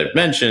I've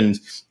mentioned.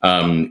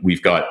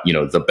 We've got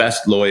the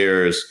best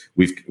lawyers.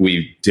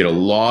 We did a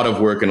lot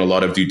of work and a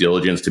lot of due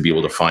diligence to be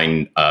able to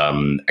find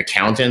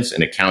accountants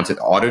and accountant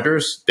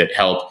auditors that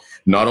help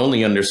not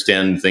only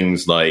understand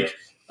things like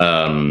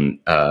fund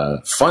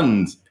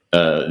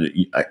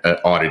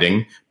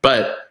auditing,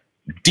 but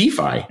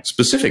DeFi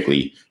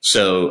specifically.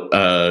 So,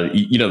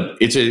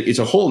 it's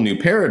a whole new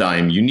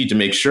paradigm. You need to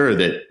make sure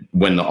that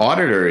when the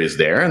auditor is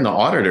there and the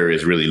auditor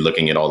is really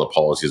looking at all the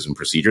policies and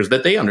procedures,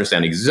 that they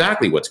understand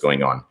exactly what's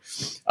going on.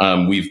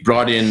 We've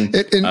brought in...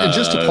 And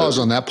just to pause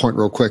on that point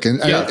real quick,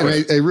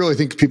 I really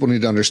think people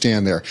need to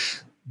understand there,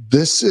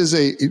 this is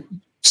a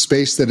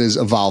space that is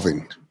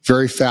evolving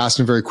very fast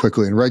and very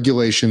quickly, and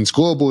regulations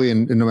globally,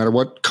 and no matter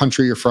what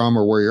country you're from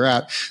or where you're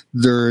at,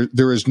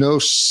 there is no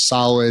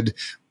solid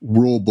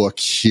rule book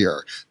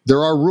here.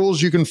 There are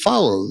rules you can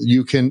follow,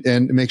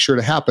 and make sure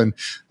to happen.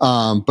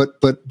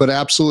 But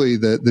absolutely,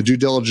 the due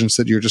diligence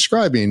that you're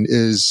describing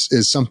is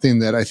something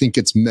that I think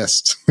gets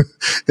missed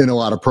in a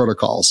lot of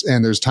protocols.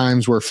 And there's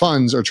times where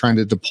funds are trying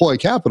to deploy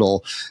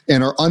capital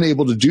and are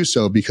unable to do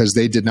so because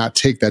they did not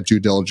take that due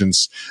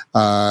diligence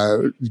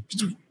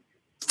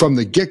from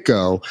the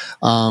get-go.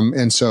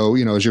 And so,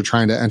 as you're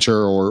trying to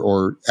enter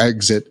or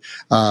exit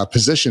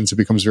positions, it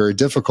becomes very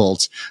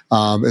difficult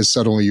as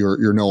suddenly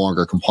you're no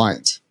longer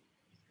compliant.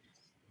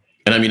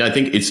 And I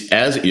think it's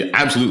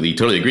absolutely,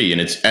 totally agree.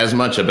 And it's as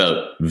much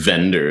about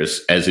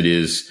vendors as it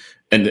is,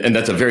 and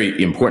that's a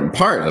very important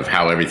part of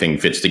how everything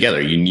fits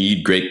together. You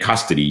need great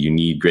custody, you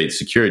need great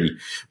security,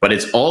 but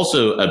it's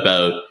also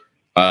about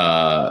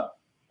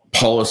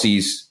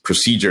policies,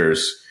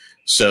 procedures.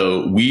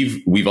 So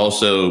we've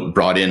also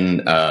brought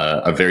in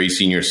a very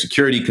senior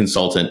security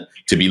consultant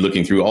to be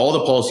looking through all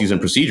the policies and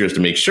procedures to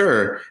make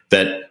sure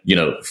that,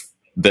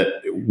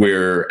 that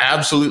we're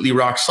absolutely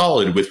rock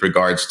solid with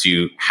regards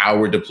to how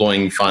we're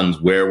deploying funds,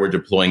 where we're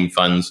deploying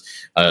funds,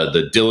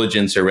 the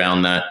diligence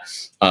around that,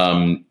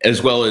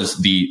 as well as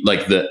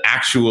the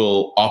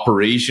actual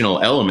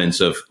operational elements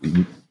of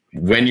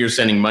when you're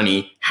sending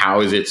money, how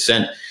is it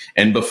sent?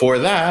 And before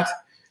that,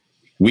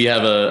 we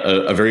have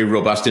a very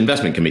robust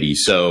investment committee.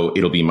 So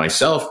it'll be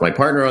myself, my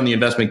partner on the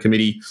investment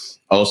committee,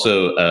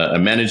 also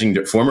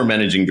a former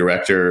managing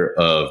director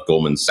of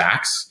Goldman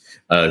Sachs,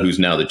 who's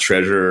now the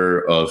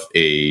treasurer of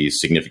a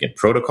significant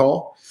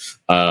protocol.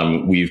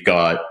 We've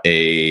got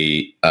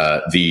the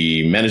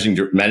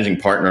managing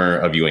partner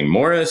of Ewing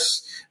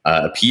Morris,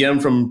 a PM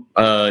from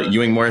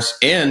Ewing Morris,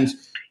 and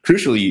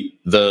crucially,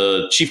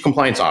 the chief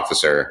compliance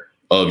officer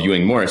of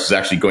Ewing Morris is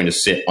actually going to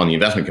sit on the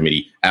investment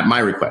committee at my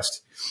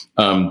request,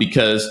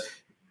 because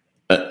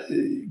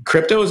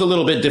crypto is a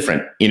little bit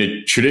different. In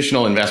a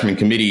traditional investment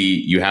committee,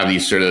 you have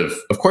these sort of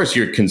course,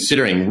 you're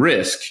considering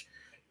risk,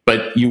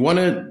 but you want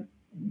to.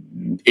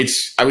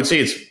 I would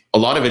say a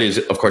lot of it is,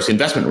 of course,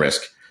 investment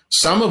risk.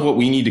 Some of what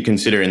we need to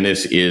consider in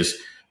this is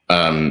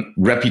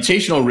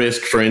reputational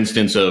risk, for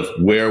instance, of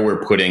where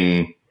we're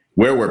pledging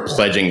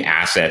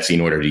assets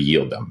in order to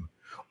yield them,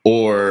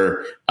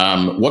 or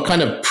what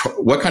kind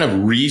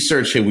of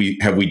research have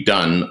we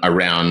done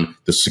around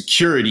the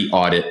security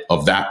audit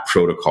of that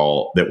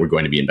protocol that we're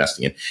going to be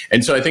investing in.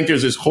 And so I think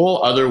there's this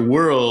whole other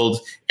world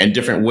and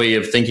different way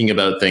of thinking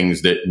about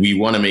things that we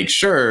want to make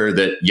sure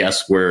that,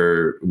 yes,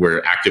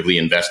 we're actively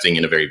investing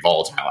in a very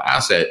volatile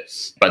asset,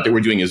 but that we're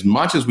doing as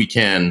much as we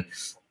can,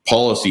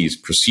 policies,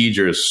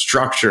 procedures,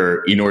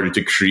 structure, in order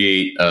to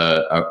create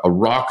a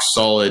rock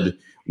solid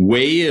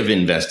way of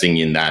investing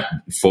in that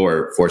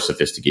for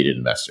sophisticated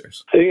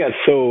investors. I think that's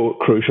so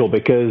crucial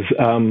because,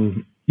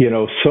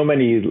 so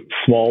many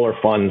smaller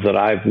funds that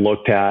I've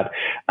looked at,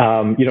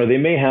 they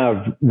may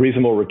have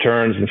reasonable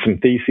returns and some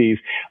theses,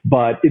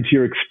 but it's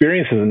your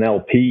experience as an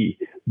LP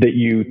that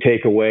you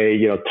take away,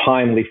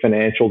 timely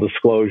financial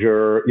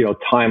disclosure,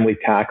 timely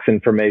tax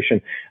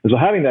information. And so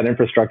having that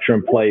infrastructure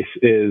in place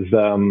is,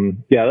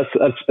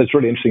 that's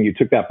really interesting. You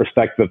took that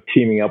perspective of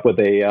teaming up with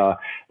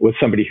with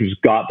somebody who's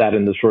got that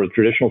in the sort of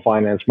traditional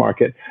finance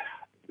market.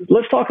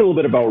 Let's talk a little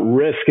bit about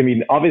risk. I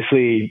mean,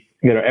 obviously,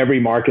 every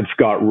market's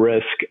got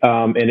risk,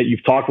 and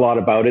you've talked a lot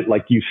about it.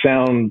 Like, you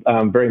sound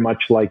very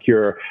much like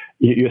you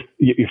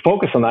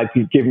focus on that.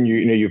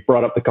 You've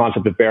brought up the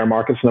concept of bear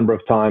markets a number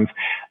of times.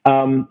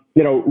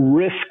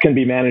 Risk can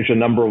be managed a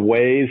number of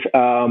ways.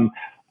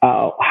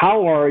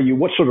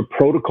 What sort of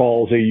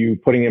protocols are you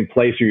putting in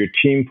place, or your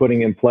team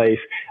putting in place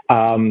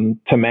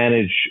to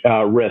manage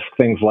risk?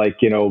 Things like,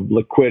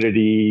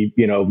 liquidity,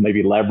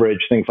 maybe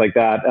leverage, things like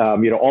that.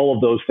 All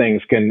of those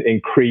things can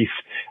increase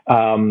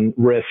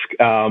risk,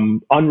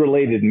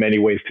 unrelated in many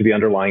ways to the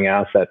underlying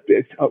asset.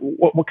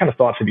 What kind of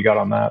thoughts have you got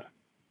on that?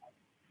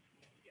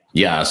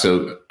 Yeah,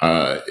 so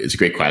it's a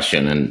great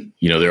question, and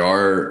there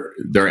are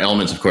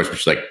elements, of course,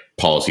 which like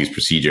policies,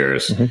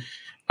 procedures.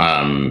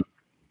 Mm-hmm.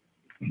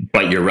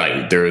 But you're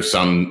right. There's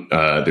some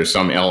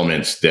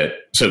elements that,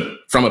 so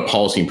from a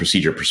policy and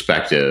procedure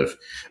perspective,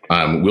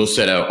 we'll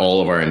set out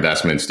all of our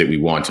investments that we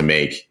want to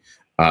make,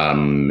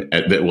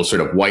 that we'll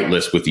sort of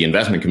whitelist with the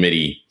investment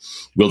committee.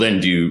 We'll then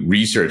do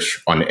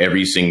research on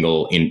every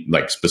single,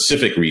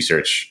 specific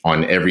research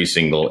on every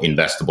single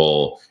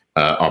investable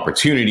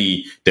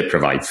opportunity that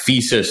provide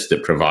thesis,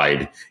 that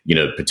provide,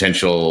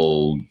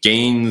 potential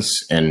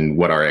gains and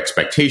what our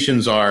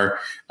expectations are.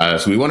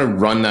 So we want to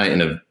run that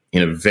in a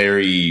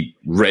very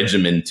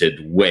regimented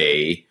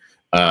way,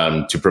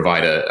 to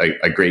provide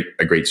a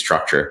great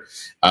structure.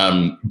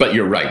 But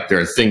you're right. There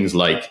are things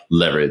like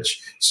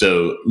leverage.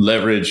 So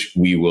leverage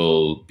we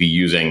will be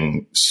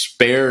using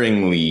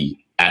sparingly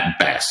at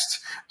best.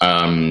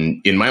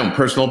 In my own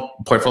personal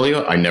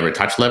portfolio, I never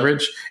touch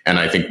leverage. And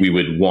I think we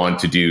would want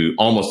to do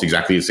almost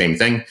exactly the same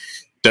thing.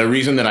 The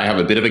reason that I have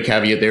a bit of a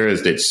caveat there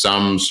is that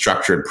some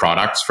structured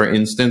products, for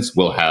instance,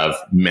 will have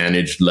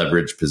managed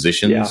leverage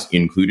positions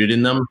included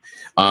in them.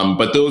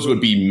 But those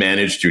would be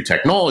managed through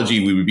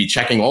technology. We would be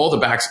checking all the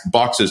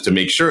boxes to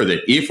make sure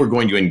that if we're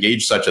going to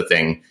engage such a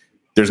thing,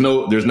 there's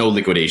no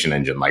liquidation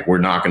engine. Like, we're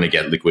not going to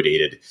get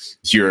liquidated.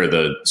 Here are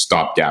the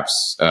stopgaps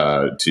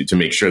to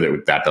make sure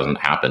that doesn't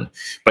happen.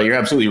 But you're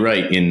absolutely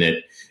right in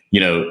that,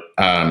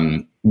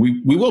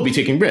 we will be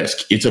taking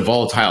risk. It's a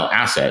volatile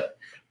asset,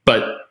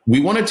 but we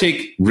want to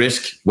take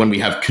risk when we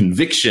have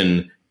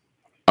conviction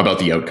about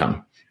the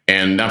outcome.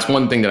 And that's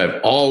one thing that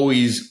I've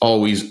always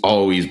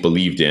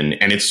believed in.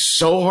 And it's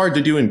so hard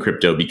to do in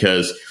crypto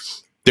because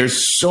there's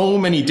so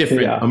many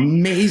different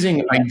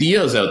amazing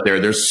ideas out there.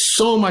 There's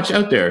so much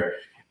out there.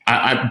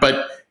 I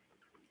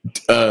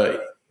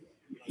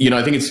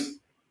think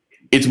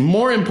it's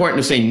more important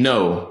to say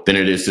no than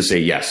it is to say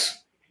yes.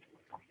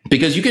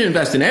 Because you can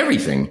invest in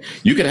everything.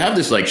 You could have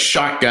this like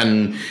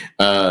shotgun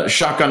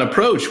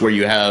approach where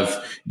you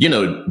have,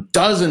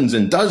 dozens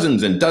and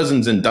dozens and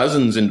dozens and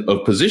dozens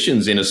of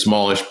positions in a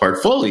smallish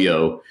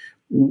portfolio.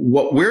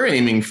 what we're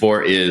aiming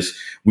for is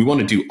we want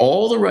to do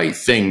all the right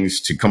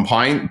things to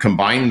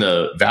combine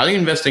the value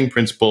investing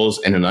principles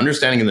and an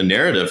understanding of the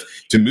narrative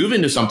to move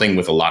into something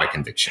with a lot of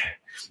conviction.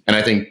 And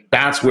I think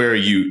that's where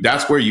you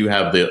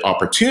have the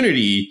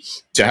opportunity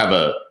to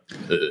have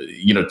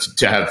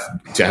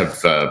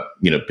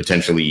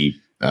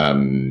potentially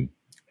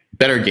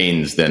better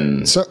gains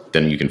than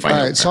you can find.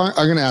 All right, so I'm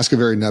going to ask a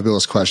very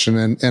nebulous question,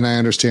 and I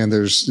understand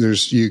there's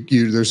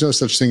no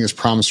such thing as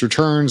promised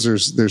returns.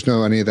 There's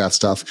no any of that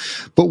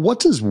stuff. But what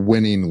does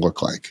winning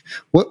look like?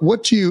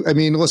 What do you? I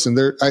mean, listen,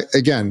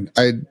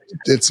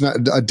 it's not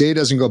a day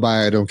doesn't go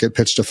by I don't get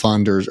pitched a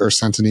fund or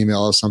sent an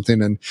email of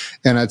something, and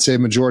I'd say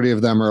majority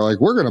of them are like,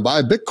 we're going to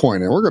buy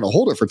Bitcoin and we're going to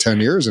hold it for 10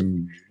 years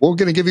and we're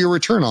going to give you a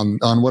return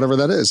on whatever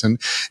that is, and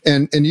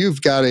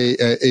you've got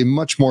a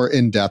much more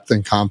in-depth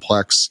and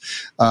complex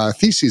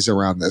theses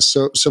around this.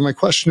 So my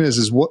question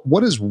is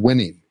what is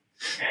winning?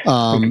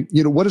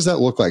 What does that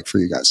look like for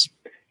you guys?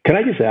 Can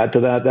I just add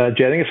to that,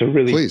 Jay? I think it's a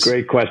really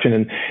great question,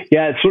 and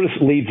it sort of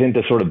leads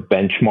into sort of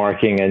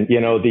benchmarking, and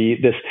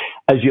this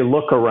as you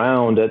look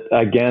around at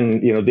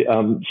again,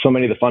 so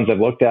many of the funds I've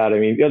looked at. I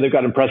mean, they've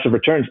got impressive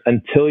returns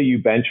until you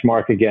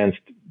benchmark against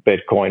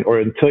Bitcoin, or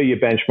until you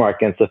benchmark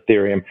against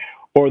Ethereum,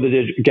 or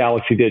the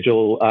Galaxy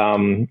Digital,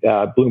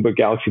 Bloomberg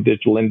Galaxy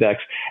Digital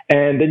Index.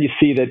 And then you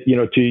see that,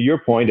 to your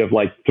point of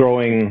like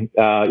throwing,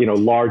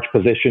 large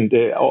position,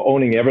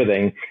 owning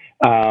everything,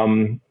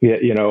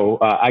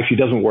 actually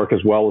doesn't work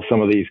as well as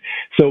some of these.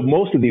 So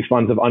most of these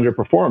funds have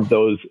underperformed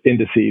those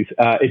indices,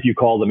 if you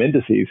call them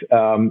indices.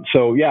 As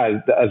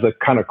a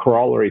kind of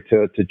corollary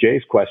to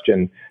Jay's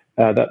question,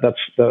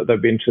 that'd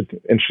be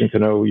interesting to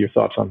know your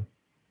thoughts on.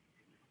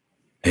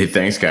 Hey,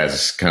 thanks, guys.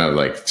 It's kind of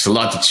like, it's a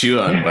lot to chew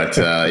on, but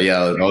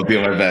I'll do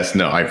my best.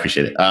 No, I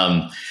appreciate it.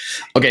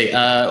 Okay.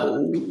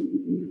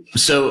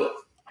 So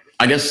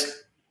I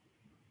guess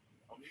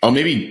I'll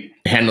maybe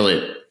handle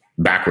it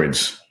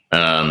backwards,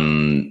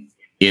 in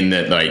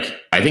that, like,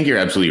 I think you're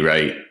absolutely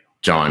right,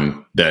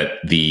 John,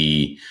 that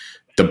the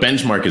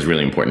benchmark is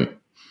really important.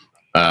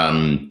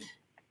 The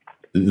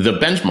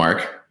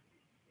benchmark,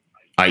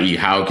 i.e.,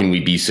 how can we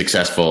be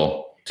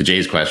successful, to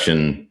Jay's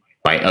question,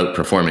 by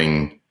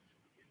outperforming,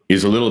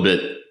 is a little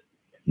bit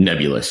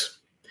nebulous.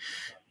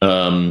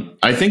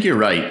 I think you're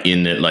right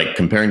in that, like,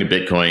 comparing to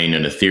Bitcoin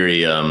and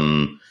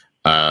Ethereum,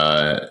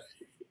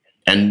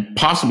 and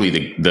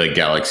possibly the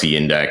Galaxy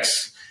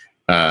Index,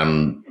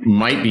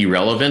 might be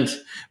relevant,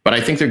 but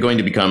I think they're going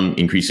to become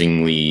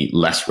increasingly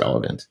less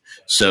relevant.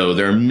 So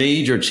there are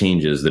major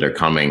changes that are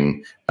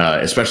coming,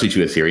 especially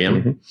to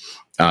Ethereum.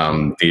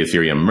 Mm-hmm. The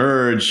Ethereum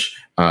merge,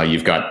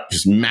 you've got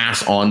just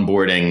mass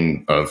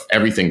onboarding of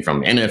everything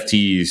from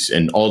NFTs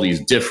and all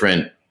these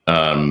different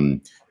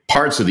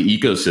parts of the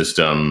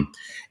ecosystem.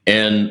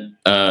 And,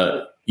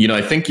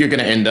 I think you're going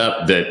to end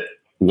up that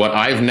what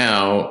I've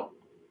now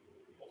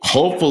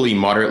hopefully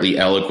moderately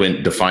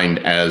eloquent defined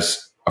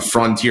as a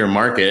frontier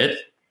market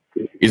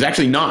is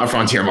actually not a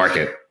frontier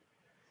market.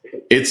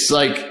 It's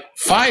like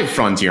 5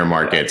 frontier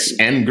markets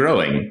and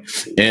growing.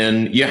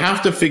 And you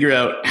have to figure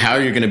out how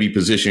you're going to be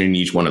positioned in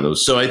each one of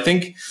those. So I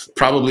think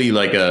probably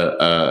like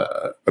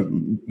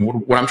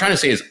what I'm trying to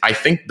say is I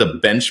think the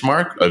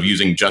benchmark of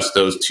using just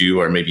those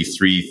 2 or maybe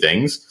 3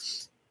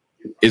 things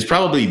is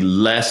probably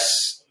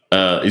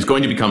is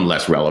going to become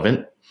less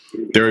relevant.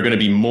 There are going to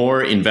be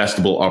more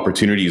investable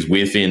opportunities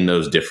within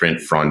those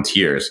different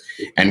frontiers.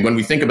 And when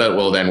we think about,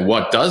 well, then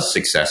what does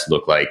success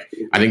look like?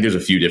 I think there's a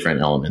few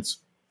different elements.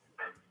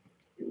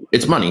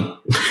 It's money.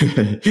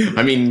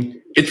 I mean,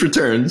 it's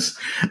returns.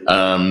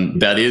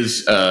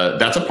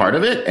 That's a part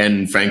of it.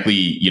 And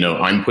frankly,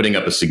 I'm putting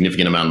up a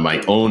significant amount of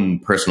my own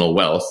personal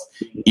wealth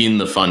in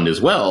the fund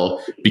as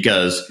well,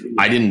 because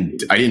I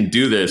didn't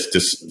do this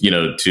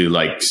to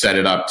like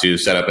set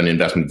up an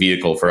investment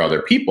vehicle for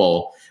other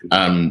people.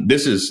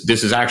 This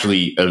is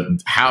actually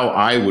how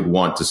I would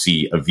want to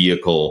see a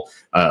vehicle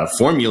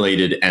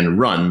formulated and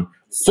run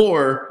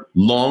for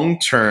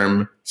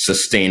long-term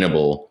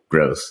sustainable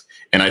growth.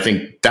 And I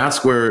think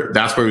that's where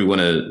we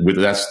want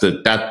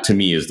to. That to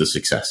me is the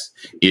success.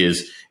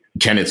 Is,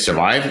 can it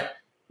survive?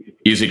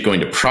 Is it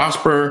going to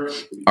prosper?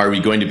 Are we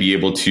going to be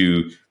able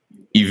to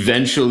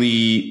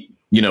eventually,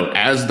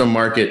 as the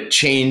market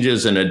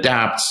changes and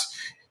adapts,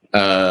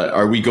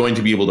 are we going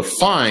to be able to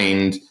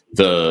find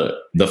the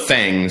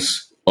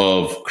fangs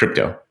of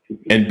crypto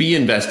and be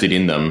invested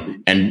in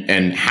them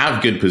and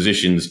have good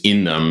positions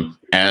in them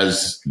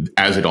as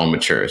it all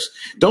matures?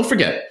 Don't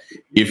forget,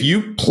 if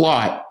you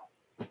plot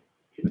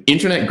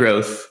internet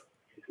growth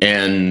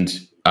and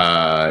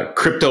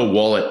crypto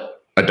wallet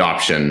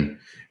adoption,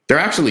 they're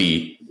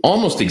actually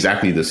almost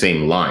exactly the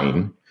same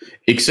line,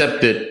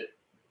 except that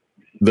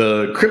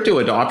the crypto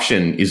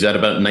adoption is at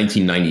about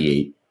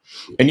 1998.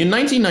 And in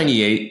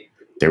 1998,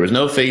 there was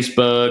no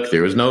Facebook,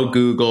 there was no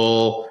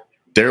Google,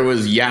 there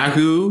was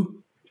Yahoo.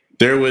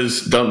 There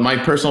was my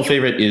personal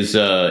favorite is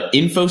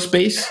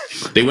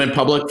InfoSpace. They went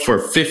public for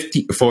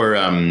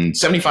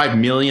 $75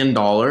 million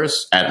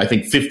at, I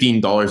think,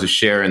 $15 a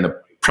share, and the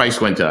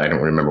price went to, I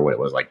don't remember what it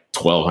was, like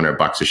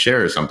 $1,200 a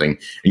share or something.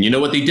 And you know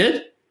what they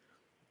did?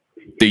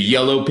 the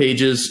yellow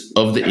pages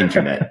of the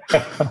internet.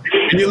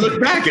 And you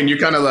look back and you're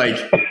kind of like,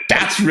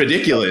 that's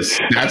ridiculous.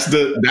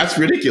 That's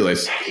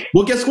ridiculous.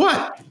 Well, guess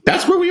what?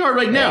 That's where we are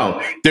right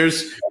now.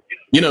 There's,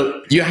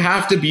 you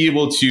have to be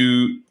able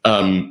to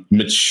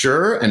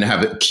mature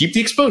and keep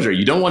the exposure.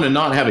 You don't want to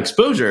not have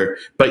exposure,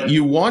 but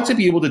you want to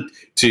be able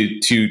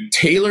to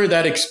tailor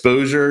that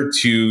exposure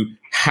to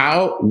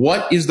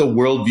what is the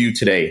worldview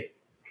today?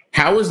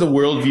 How is the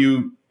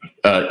worldview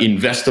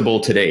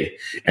investable today?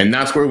 And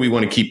that's where we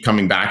want to keep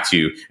coming back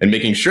to and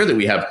making sure that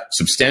we have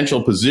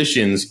substantial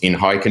positions in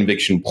high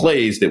conviction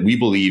plays that we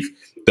believe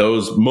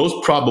those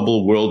most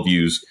probable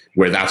worldviews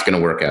where that's going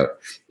to work out.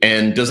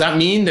 And does that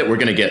mean that we're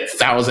going to get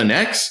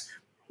 1000x?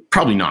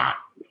 Probably not.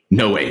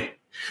 No way.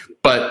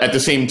 But at the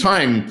same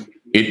time,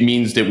 it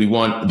means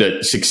that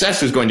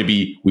success is going to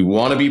be, we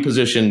want to be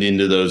positioned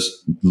into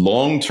those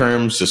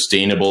long-term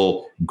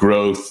sustainable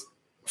growth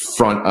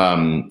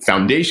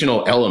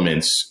foundational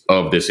elements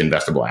of this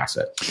investable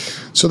asset.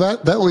 So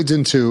that leads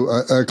into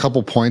a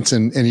couple points,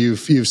 and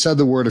you've said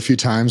the word a few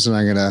times,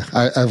 and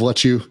I've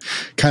let you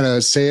kind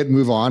of say it,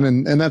 move on,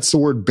 and that's the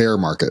word bear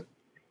market.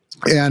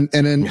 And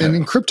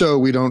in crypto,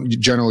 we don't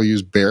generally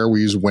use bear,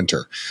 we use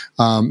winter,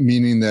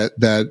 meaning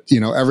that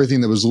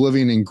everything that was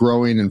living and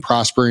growing and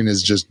prospering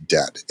is just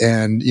dead.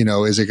 And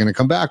is it going to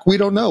come back? We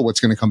don't know what's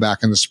going to come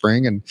back in the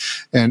spring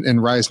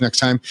and rise next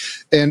time.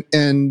 And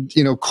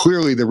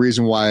clearly the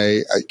reason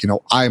why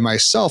I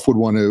myself would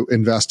want to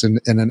invest in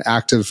an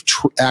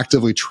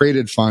actively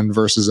traded fund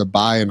versus a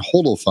buy and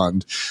hodl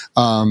fund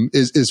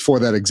is for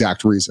that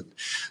exact reason.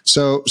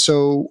 So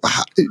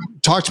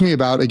talk to me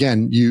about,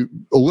 again,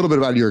 a little bit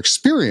about your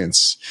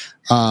experience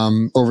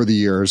over the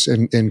years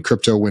in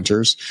crypto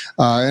winters,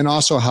 and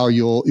also how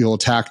you'll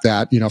attack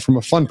that, from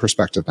a fund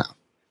perspective now.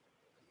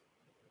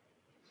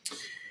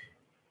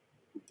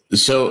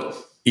 So,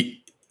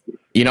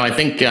 I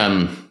think,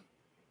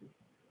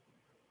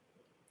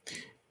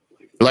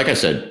 like I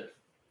said,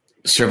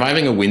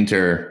 surviving a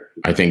winter,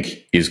 I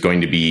think, is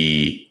going to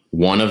be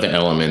one of the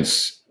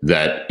elements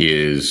that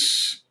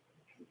is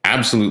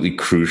absolutely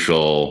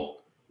crucial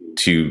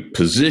to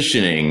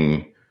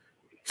positioning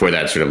for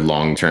that sort of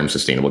long-term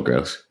sustainable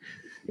growth.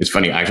 It's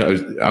funny,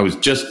 actually, I was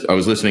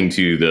listening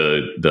to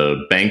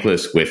the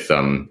Bankless with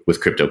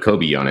Crypto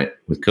Kobe on it,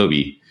 with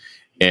Kobe,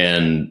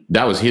 and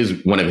that was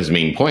one of his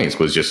main points,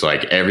 was just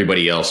like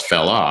everybody else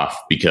fell off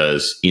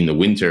because in the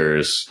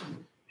winters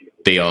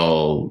they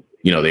all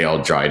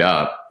dried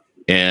up.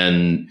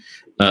 And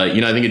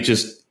I think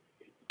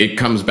it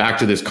comes back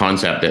to this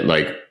concept that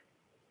like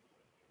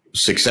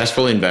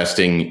successful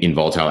investing in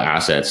volatile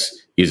assets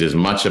is as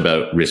much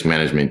about risk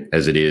management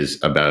as it is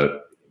about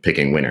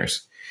picking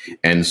winners.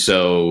 And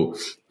so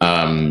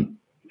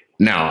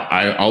now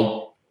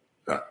I'll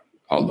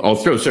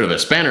throw sort of a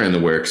spanner in the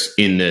works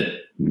in that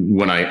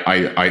when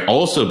I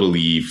also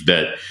believe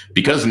that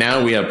because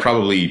now we have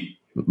probably,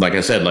 like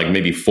I said, like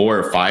maybe 4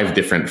 or 5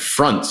 different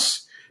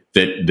fronts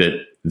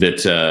that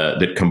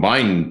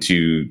combine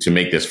to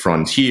make this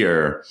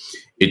frontier,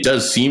 it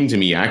does seem to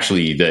me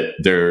actually that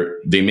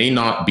they may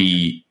not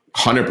be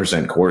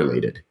 100%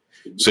 correlated.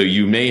 So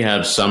you may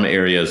have some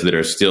areas that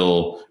are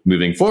still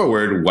moving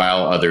forward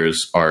while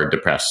others are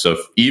depressed. So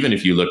even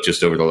if you look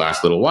just over the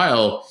last little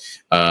while,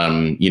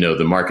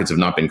 the markets have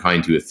not been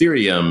kind to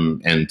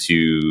Ethereum and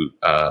to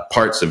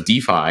parts of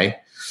DeFi,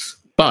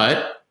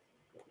 but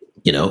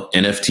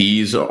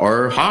NFTs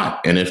are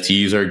hot.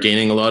 NFTs are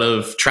gaining a lot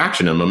of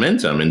traction and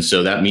momentum, and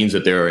so that means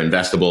that there are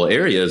investable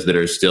areas that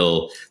are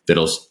still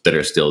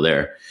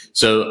there.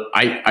 So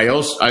I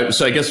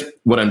guess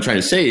what I'm trying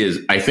to say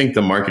is I think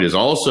the market is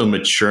also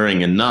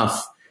maturing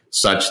enough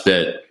such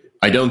that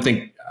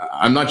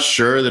I'm not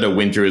sure that a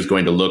winter is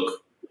going to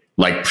look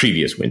like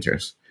previous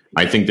winters.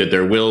 I think that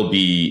there will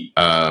be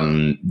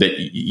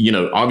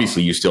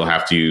obviously you still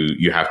have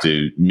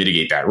to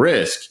mitigate that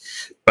risk,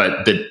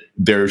 but that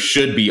there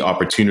should be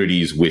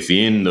opportunities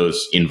within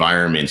those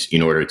environments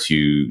in order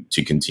to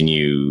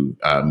continue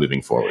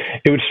moving forward.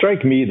 It would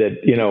strike me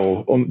that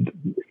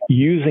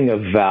using a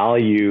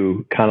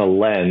value kind of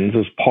lens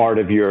as part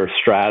of your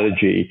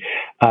strategy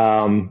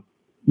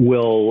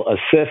will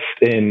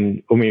assist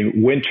in,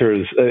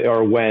 winters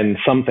are when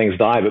some things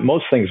die, but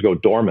most things go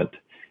dormant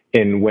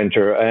in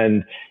winter.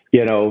 And,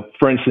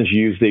 for instance,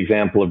 you used the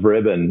example of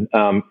Ribbon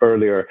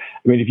earlier.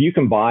 If you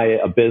can buy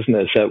a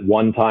business at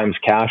 1 times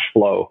cash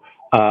flow,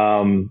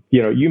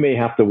 you may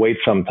have to wait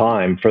some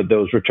time for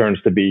those returns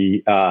to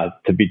be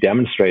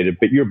demonstrated,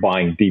 but you're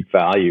buying deep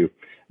value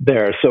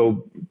there.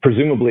 So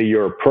presumably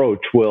your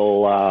approach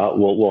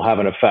will have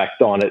an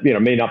effect on it.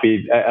 May not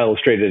be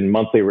illustrated in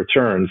monthly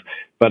returns,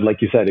 but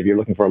like you said, if you're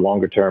looking for a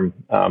longer term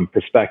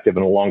perspective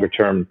and a longer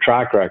term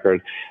track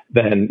record,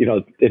 then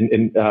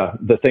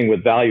the thing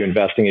with value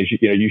investing is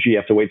usually you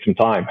have to wait some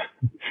time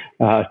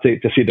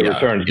to see the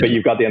returns, but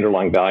you've got the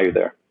underlying value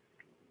there.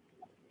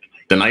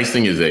 The nice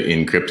thing is that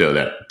in crypto,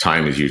 that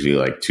time is usually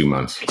like 2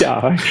 months.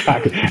 Yeah,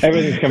 exactly.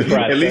 Everything's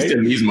compressed. At least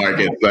in these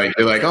markets, like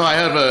they're like, oh, I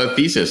have a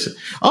thesis.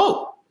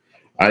 Oh,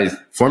 I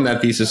formed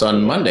that thesis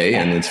on Monday,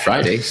 and it's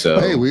Friday. So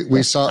hey,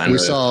 we saw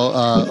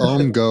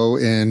Ohm go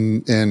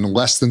in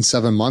less than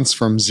 7 months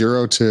from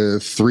 0 to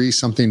 3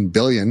 something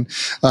billion,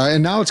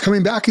 and now it's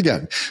coming back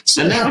again.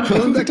 So now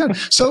coming back down.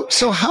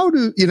 So how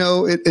do you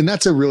know? And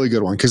that's a really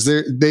good one, because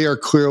they are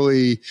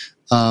clearly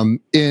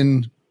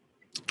in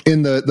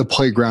the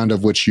playground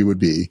of which you would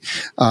be.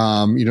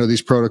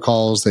 These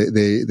protocols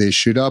they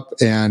shoot up,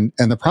 and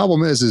the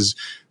problem is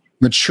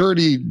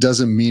maturity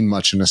doesn't mean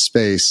much in a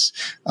space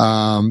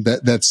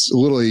that's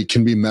literally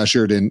can be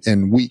measured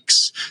in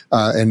weeks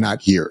and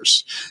not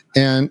years.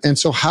 And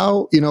so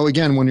how,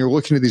 again, when you're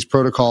looking at these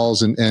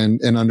protocols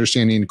and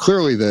understanding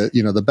clearly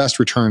the best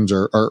returns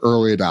are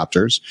early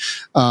adopters.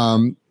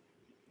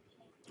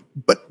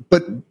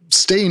 But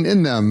staying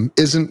in them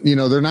isn't,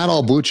 they're not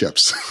all blue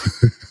chips.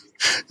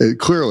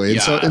 Clearly.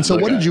 And so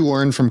what did you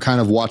learn from kind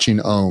of watching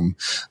Ohm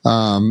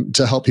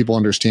to help people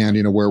understand,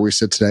 where we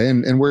sit today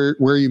and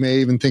where you may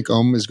even think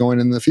Ohm is going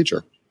in the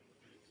future?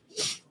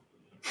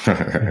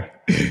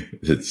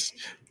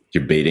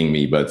 You're baiting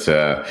me, but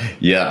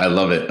I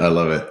love it.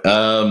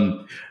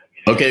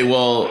 Okay,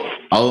 well,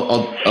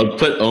 I'll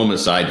put Ohm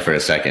aside for a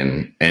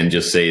second and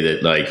just say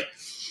that,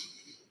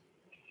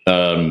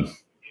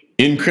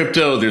 in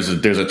crypto, there's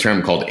a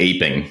term called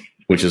aping,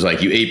 which is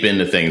like you ape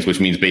into things, which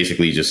means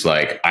basically just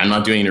like, I'm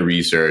not doing any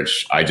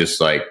research. I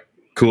just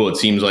cool. It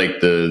seems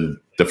like the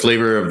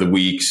flavor of the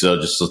week. So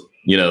just,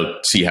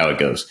 see how it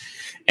goes.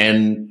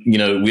 And,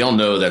 we all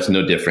know that's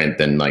no different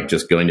than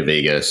just going to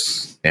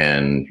Vegas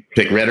and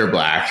pick red or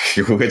black,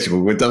 which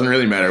it doesn't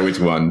really matter which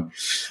one.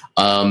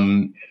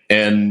 And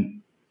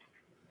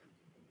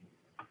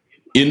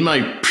in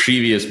my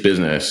previous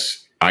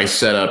business, I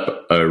set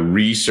up a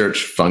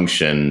research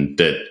function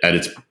that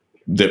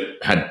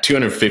had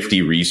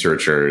 250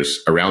 researchers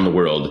around the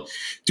world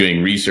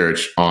doing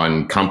research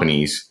on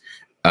companies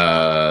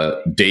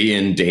day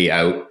in, day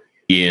out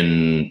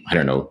in,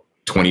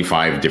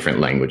 25 different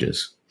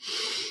languages.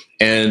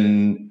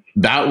 And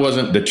that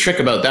wasn't, the trick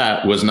about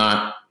that was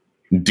not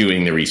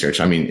doing the research.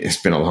 I mean, it's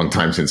been a long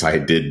time since I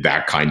did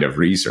that kind of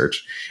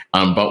research.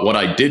 But what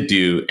I did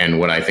do, and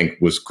what I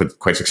think was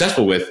quite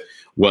successful with,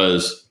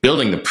 was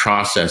building the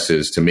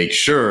processes to make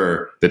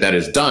sure that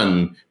is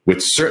done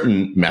with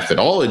certain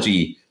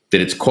methodology,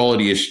 that it's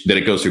quality, that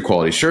it goes through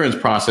quality assurance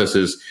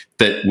processes,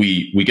 that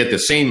we get the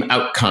same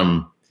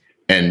outcome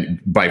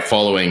and by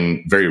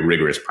following very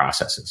rigorous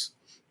processes.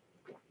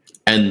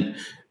 And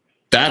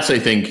that's, I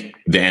think,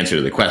 the answer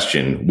to the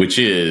question, which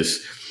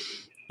is,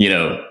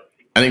 I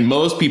think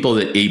most people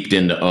that aped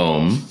into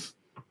Ohm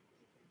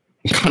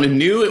kind of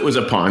knew it was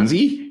a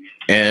Ponzi.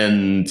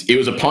 And it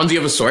was a Ponzi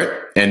of a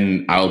sort,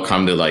 and I'll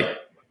come to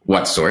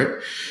what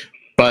sort.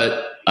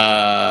 But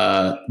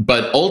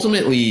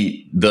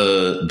ultimately,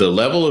 the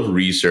level of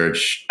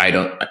research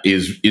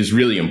is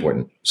really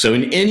important. So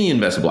in any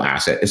investable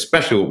asset,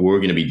 especially what we're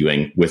going to be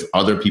doing with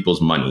other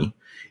people's money,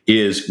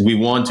 is we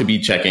want to be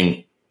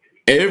checking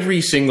every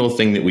single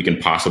thing that we can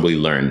possibly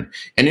learn.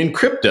 And in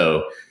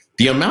crypto,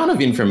 the amount of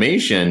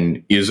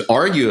information is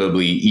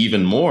arguably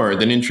even more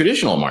than in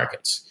traditional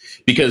markets.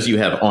 Because you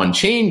have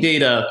on-chain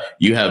data,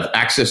 you have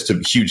access to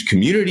huge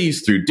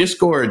communities through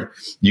Discord,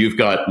 you've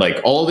got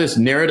all this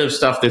narrative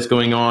stuff that's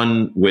going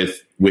on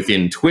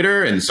within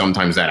Twitter, and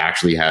sometimes that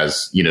actually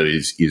has,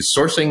 is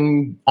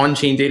sourcing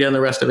on-chain data and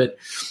the rest of it.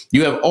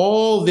 You have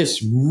all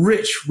this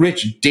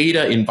rich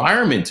data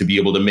environment to be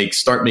able to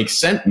start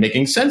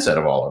making sense out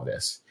of all of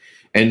this.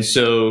 And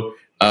so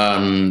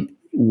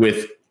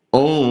with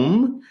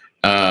Ohm,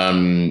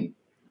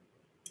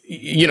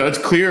 it's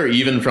clear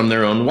even from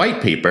their own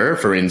white paper,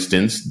 for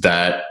instance,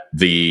 that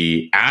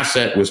the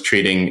asset was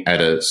trading at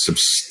a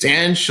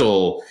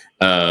substantial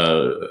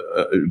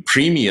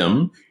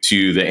premium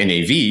to the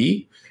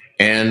NAV,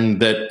 and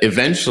that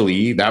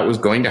eventually that was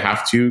going to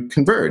have to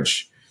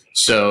converge.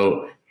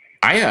 So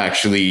I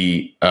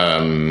actually,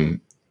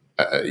 that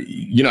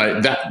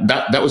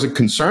was a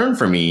concern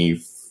for me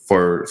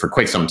for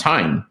quite some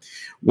time.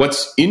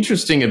 What's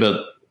interesting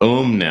about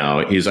Ohm now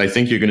is I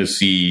think you're going to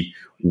see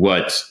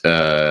what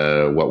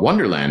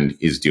Wonderland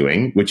is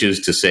doing, which is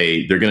to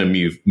say they're going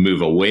to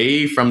move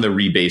away from the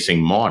rebasing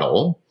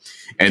model,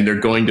 and they're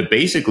going to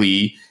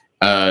basically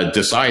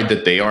decide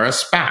that they are a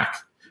SPAC.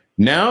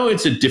 Now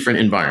it's a different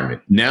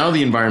environment. Now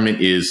the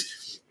environment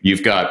is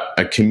you've got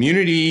a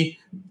community,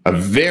 a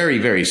very,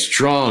 very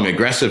strong,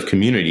 aggressive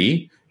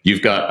community.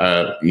 You've got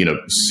a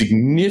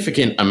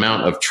significant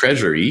amount of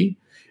treasury,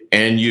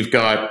 and you've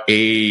got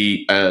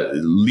a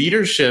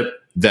leadership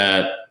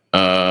that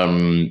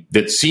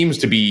seems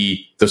to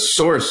be the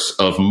source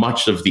of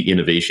much of the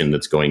innovation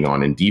that's going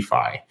on in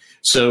DeFi.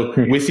 So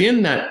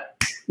within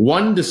that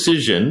one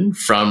decision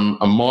from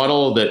a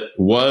model that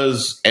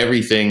was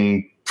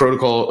everything,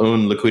 protocol,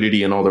 own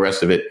liquidity, and all the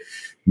rest of it,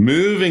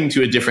 moving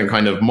to a different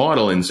kind of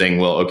model and saying,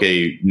 well,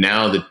 okay,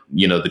 now that,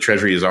 the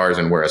treasury is ours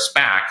and we're a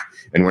SPAC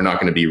and we're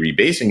not going to be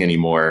rebasing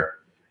anymore.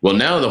 Well,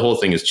 now the whole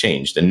thing has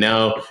changed. And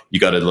now you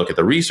got to look at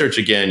the research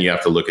again. You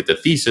have to look at the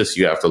thesis.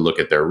 You have to look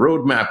at their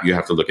roadmap. You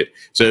have to look at,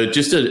 so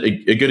just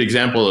a good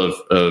example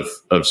of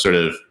sort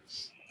of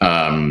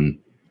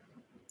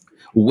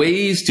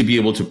ways to be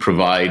able to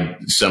provide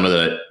some of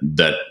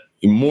that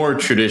more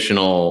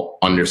traditional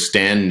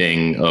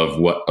understanding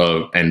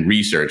and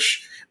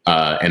research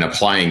and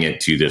applying it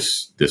to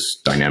this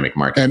dynamic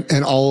market.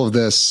 And all of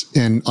this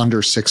in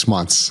under 6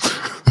 months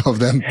of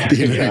them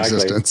being in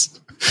existence.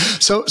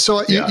 So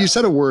you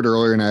said a word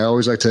earlier, and I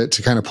always like to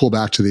kind of pull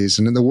back to these,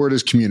 and the word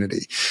is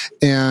community.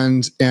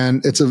 And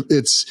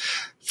it's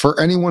for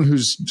anyone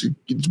who's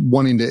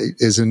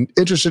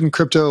interested in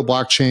crypto,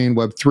 blockchain,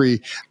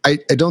 Web3, I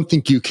don't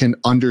think you can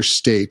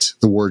understate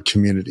the word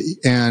community.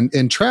 And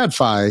in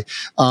TradFi,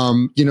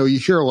 you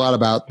hear a lot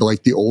about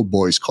like the old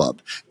boys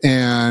club,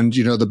 and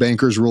the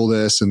bankers rule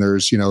this, and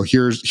there's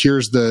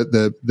here's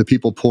the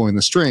people pulling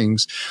the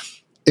strings.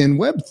 In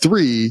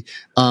Web3,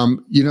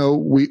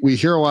 we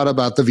hear a lot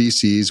about the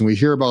VCs, and we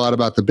hear a lot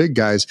about the big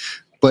guys.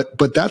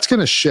 But that's going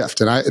to shift,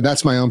 and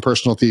that's my own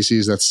personal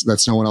thesis.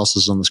 That's no one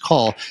else's on this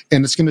call,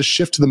 and it's going to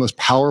shift to the most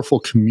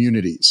powerful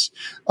communities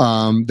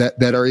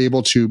that are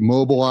able to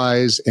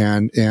mobilize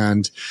and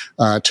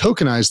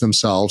tokenize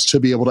themselves to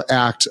be able to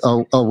act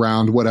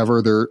around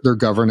whatever their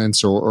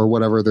governance or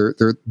whatever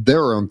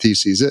their own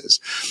thesis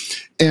is.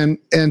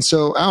 And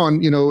so,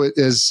 Alan,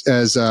 as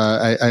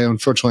I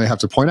unfortunately have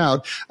to point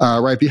out,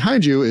 right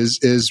behind you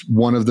is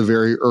one of the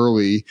very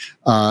early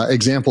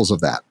examples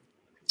of that.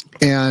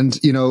 And,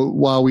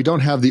 while we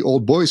don't have the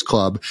old boys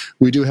club,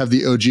 we do have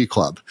the OG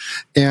club.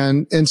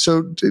 And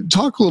so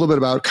talk a little bit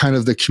about kind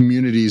of the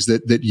communities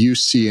that you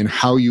see and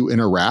how you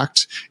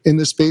interact in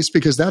this space,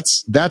 because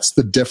that's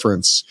the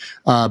difference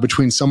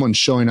between someone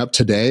showing up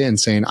today and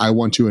saying, I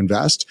want to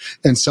invest,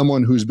 and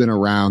someone who's been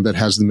around that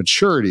has the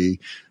maturity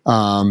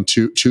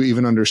to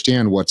even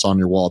understand what's on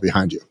your wall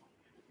behind you.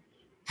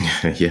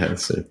 Yeah,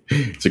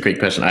 it's a great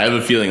question. I have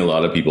a feeling a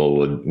lot of people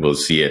will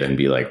see it and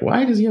be like,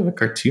 "Why does he have a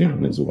cartoon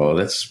on his wall?"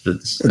 That's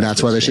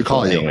why they should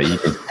call you.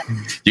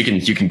 You can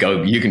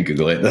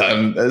Google it.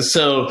 It's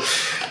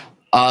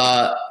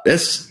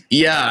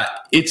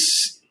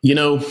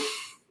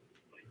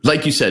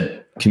like you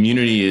said,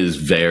 community is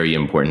very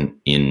important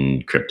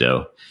in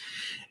crypto,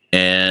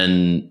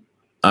 and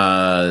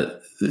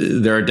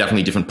there are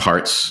definitely different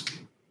parts.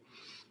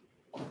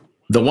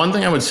 The one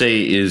thing I would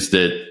say is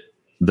that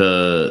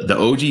the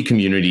OG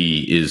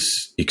community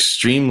is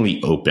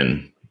extremely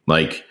open,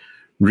 like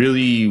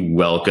really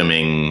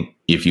welcoming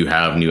if you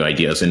have new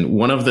ideas. And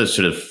one of the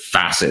sort of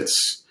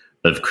facets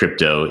of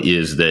crypto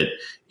is that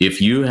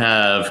if you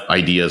have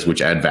ideas which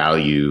add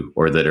value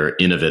or that are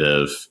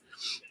innovative,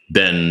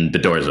 then the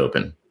door is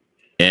open.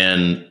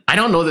 And I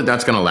don't know that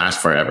that's going to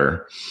last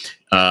forever.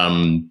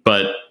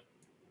 But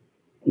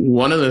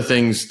one of the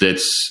things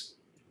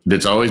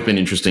that's always been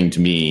interesting to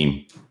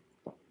me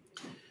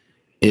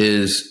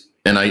is,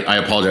 and I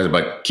apologize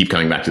about keep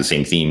coming back to the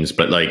same themes,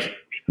 but like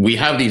we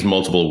have these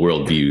multiple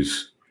worldviews,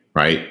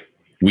 right?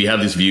 We have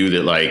this view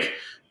that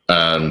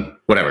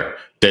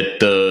that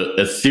the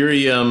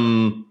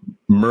Ethereum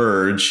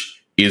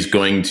merge is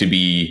going to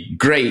be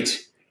great,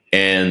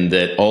 and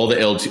that all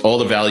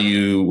the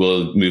value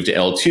will move to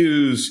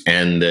L2s,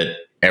 and that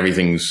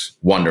everything's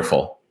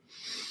wonderful.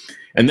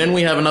 And then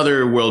we have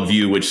another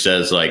worldview which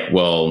says like,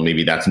 well,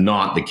 maybe that's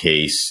not the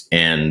case,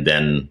 and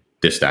then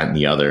this, that, and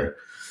the other.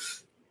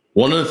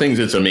 One of the things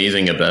that's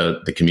amazing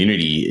about the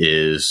community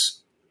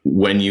is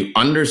when you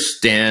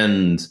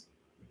understand,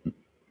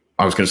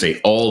 I was going to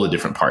say all the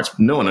different parts.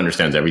 No one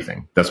understands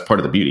everything. That's part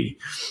of the beauty.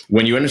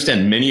 When you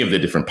understand many of the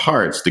different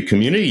parts, the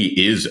community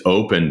is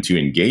open to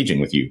engaging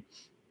with you.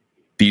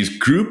 These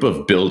group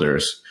of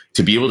builders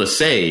to be able to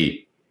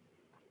say,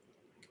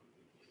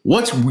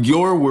 what's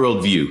your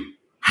worldview?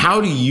 How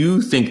do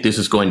you think this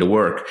is going to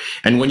work?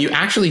 And when you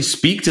actually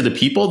speak to the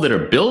people that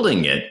are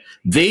building it,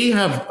 they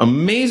have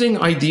amazing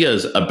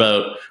ideas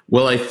about,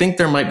 well, I think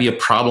there might be a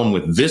problem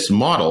with this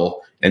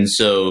model, and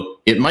so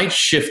it might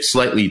shift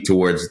slightly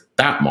towards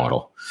that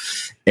model.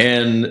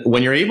 And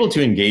when you're able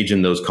to engage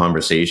in those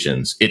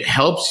conversations, it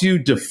helps you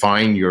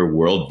define your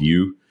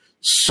worldview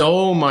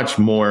so much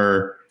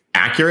more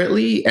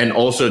accurately, and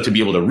also to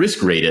be able to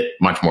risk rate it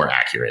much more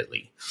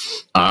accurately,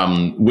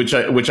 which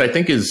I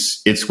think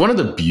it's one of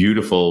the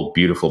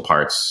beautiful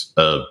parts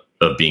of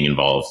being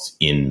involved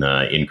in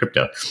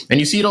crypto. And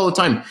you see it all the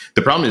time.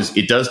 The problem is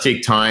it does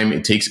take time.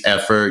 It takes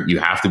effort. You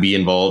have to be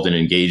involved and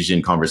engaged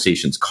in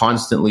conversations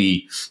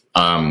constantly.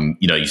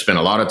 You spend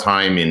a lot of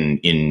time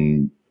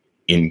in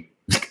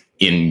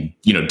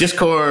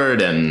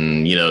Discord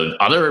and,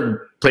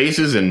 other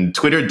places and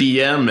Twitter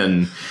DM.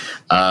 And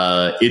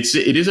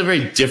it is a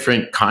very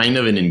different kind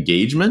of an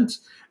engagement,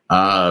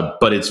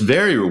 but it's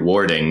very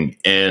rewarding.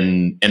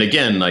 And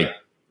again, like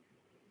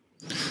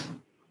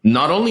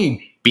not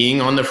only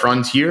being on the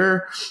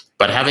frontier,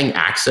 but having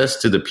access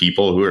to the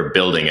people who are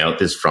building out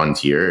this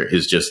frontier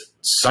is just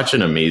such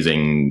an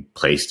amazing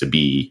place to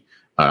be.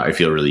 I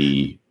feel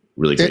really,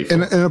 really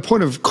grateful. And a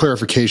point of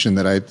clarification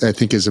that I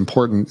think is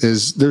important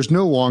is there's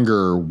no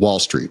longer Wall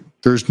Street.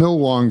 There's no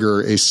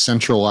longer a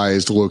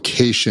centralized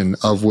location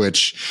of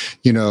which,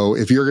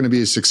 if you're going to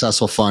be a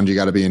successful fund, you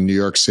got to be in New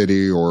York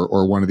City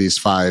or one of these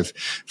five,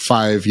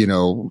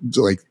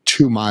 like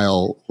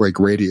 2-mile like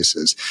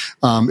radiuses.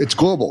 It's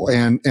global,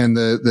 and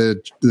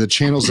the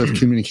channels of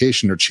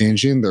communication are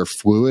changing. They're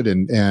fluid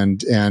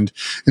and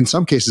in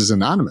some cases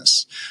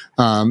anonymous.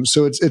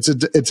 So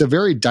it's a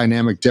very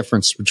dynamic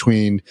difference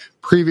between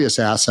previous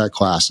asset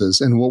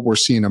classes and what we're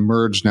seeing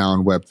emerge now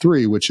in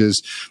Web3, which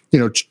is,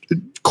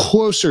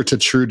 closer to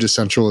true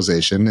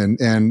decentralization.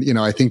 And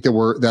I think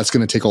that's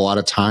going to take a lot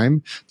of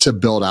time to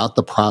build out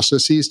the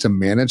processes to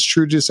manage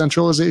true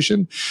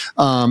decentralization.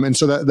 And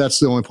so that's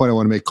the only point I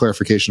want to make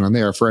clarification on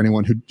there for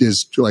anyone who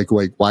is like,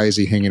 why is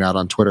he hanging out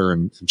on Twitter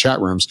and chat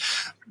rooms?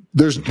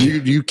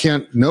 You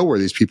can't know where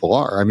these people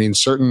are. I mean,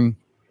 certain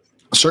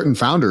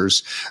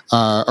founders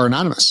are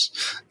anonymous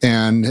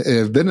and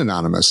have been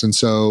anonymous. And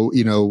so,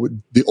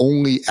 the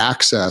only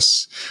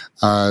access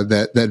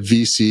that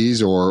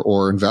VCs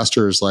or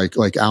investors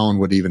like Alan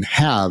would even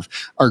have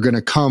are going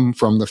to come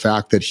from the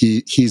fact that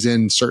he's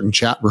in certain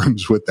chat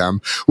rooms with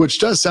them, which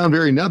does sound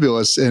very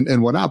nebulous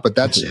and whatnot, but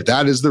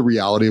that is the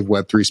reality of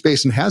Web3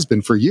 space and has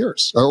been for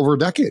years, over a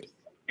decade.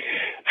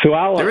 So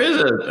Alan,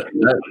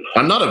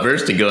 I'm not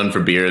averse to going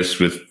for beers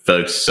with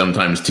folks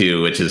sometimes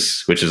too, which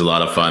is a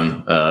lot of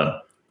fun.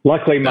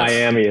 Luckily,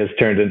 Miami has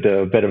turned into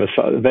a bit of a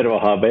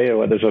hub.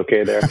 Weather's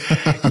okay there.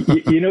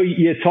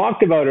 You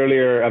talked about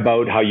earlier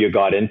about how you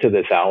got into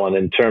this, Alan,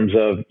 in terms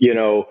of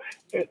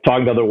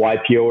talking to other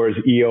YPOers,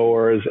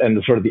 EOers, and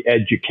the sort of the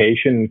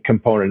education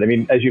component. I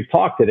mean, as you've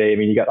talked today,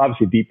 you got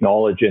obviously deep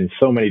knowledge in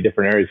so many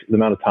different areas. The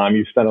amount of time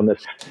you've spent on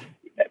this.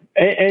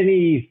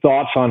 Any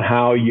thoughts on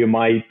how you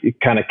might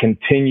kind of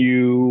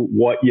continue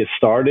what you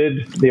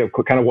started,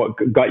 kind of what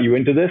got you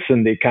into this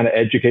and the kind of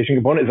education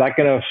component? Is that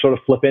going to sort of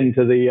flip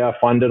into the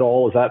fund at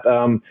all? Is that,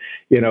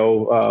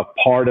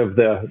 part of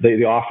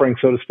the offering,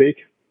 so to speak?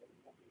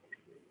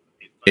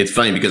 It's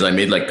funny because I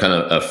made like kind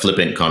of a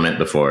flippant comment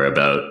before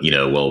about,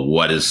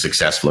 what does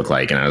success look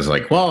like? And I was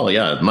like, well,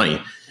 yeah,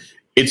 money.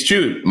 It's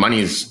true. Money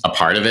is a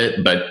part of it,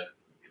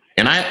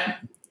 and I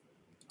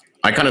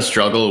kind of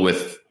struggle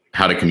with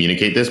how to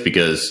communicate this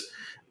because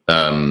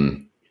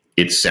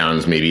it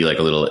sounds maybe like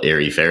a little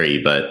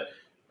airy-fairy, but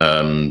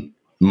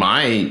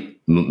my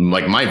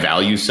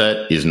value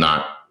set is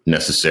not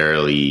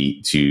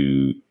necessarily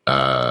to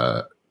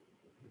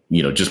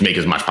just make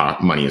as much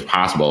money as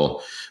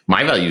possible.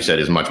 My value set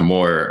is much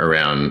more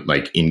around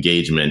like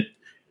engagement.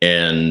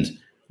 And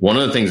one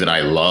of the things that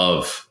I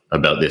love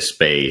about this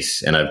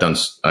space, and I've done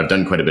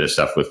quite a bit of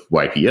stuff with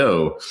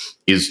YPO,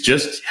 is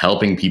just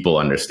helping people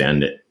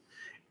understand it.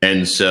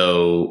 And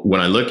so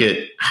when I look at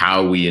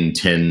how we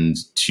intend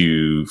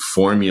to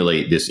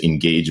formulate this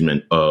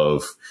engagement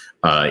of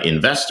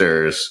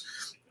investors,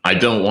 I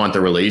don't want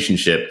the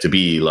relationship to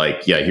be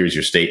like, yeah, here's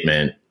your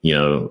statement,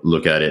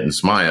 look at it and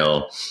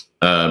smile.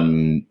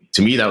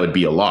 To me, that would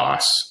be a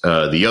loss.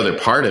 The other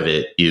part of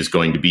it is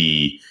going to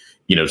be,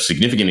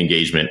 significant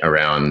engagement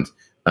around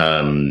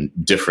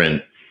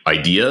different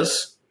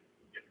ideas,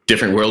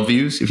 different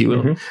worldviews, if you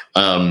will,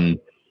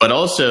 but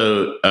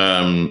also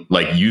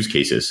like use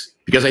cases.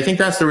 Because I think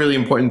that's the really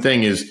important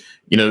thing is,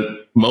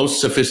 most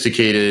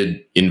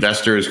sophisticated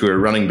investors who are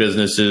running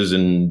businesses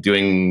and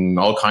doing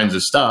all kinds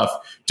of stuff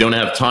don't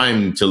have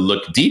time to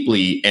look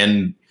deeply.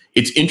 And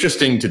it's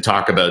interesting to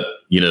talk about,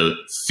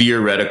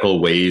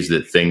 theoretical ways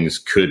that things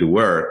could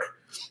work,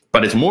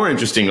 but it's more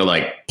interesting to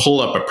like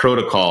pull up a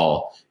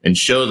protocol and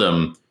show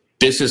them,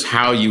 this is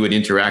how you would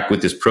interact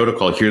with this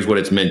protocol. Here's what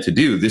it's meant to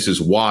do. This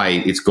is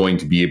why it's going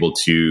to be able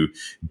to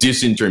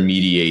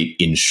disintermediate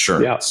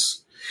insurance.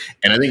 Yeah.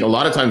 And I think a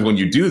lot of times when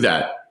you do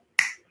that,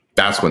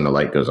 that's when the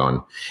light goes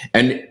on.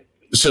 And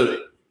so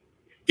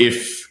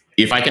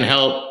if I can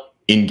help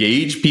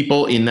engage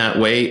people in that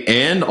way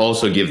and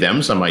also give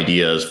them some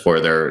ideas for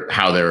if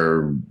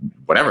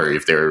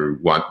they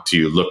want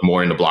to look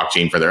more into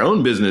blockchain for their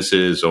own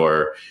businesses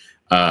or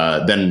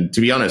then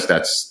to be honest,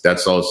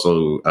 that's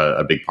also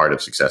a big part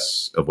of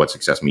success, of what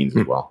success means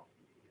as well.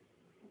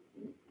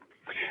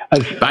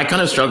 I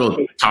kind of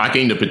struggle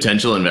talking to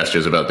potential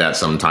investors about that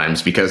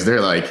sometimes because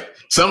they're like,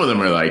 some of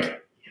them are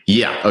like,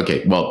 yeah,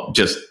 okay, well,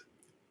 just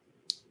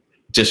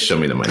show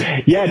me the money.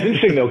 Yeah, it's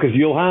interesting though, because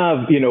you'll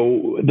have,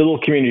 the little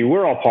community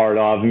we're all part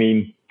of.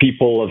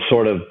 People have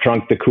sort of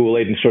drunk the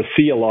Kool-Aid and sort of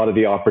see a lot of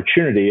the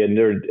opportunity and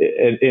they're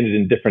in it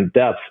in different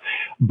depths.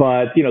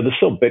 But, there's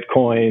still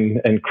Bitcoin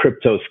and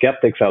crypto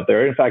skeptics out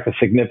there. In fact, a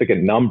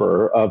significant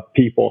number of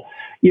people.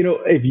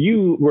 If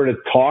you were to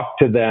talk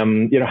to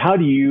them, how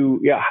do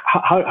you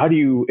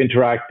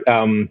interact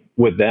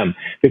with them?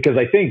 Because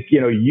I think,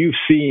 you've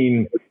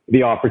seen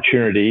the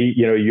opportunity,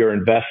 you're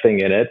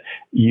investing in it.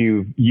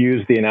 You've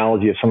used the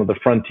analogy of some of the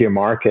frontier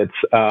markets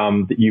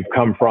that you've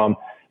come from.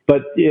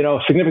 But, a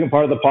significant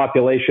part of the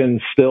population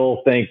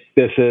still think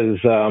this is,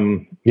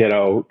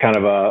 kind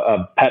of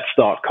a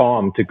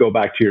pets.com, to go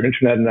back to your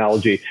internet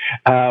analogy.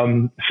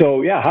 How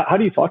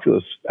do you talk to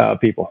those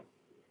people?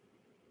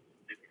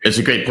 It's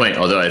a great point.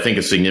 Although I think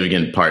a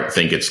significant part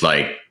think it's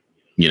like,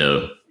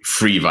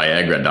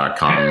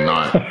 freeviagra.com,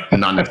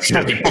 not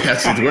necessarily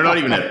pets. We're not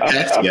even at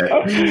pets yet.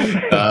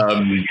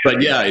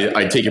 But yeah,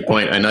 I take your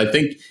point. And I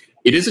think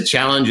it is a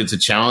challenge. It's a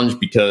challenge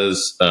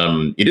because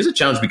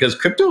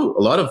crypto,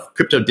 a lot of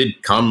crypto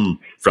did come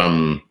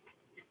from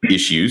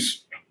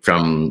issues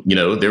from,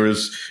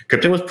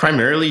 crypto was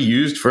primarily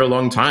used for a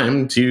long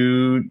time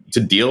to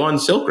deal on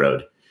Silk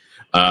Road.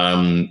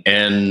 And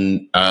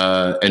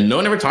no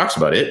one ever talks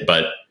about it,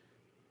 but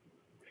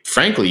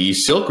frankly,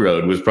 Silk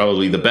Road was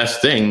probably the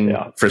best thing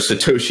for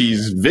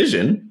Satoshi's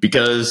vision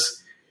because,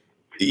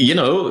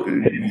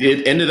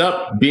 it ended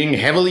up being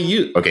heavily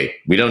used. Okay,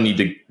 we don't need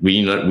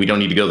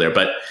to go there,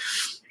 but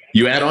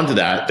you add on to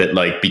that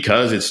like,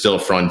 because it's still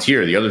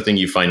frontier, the other thing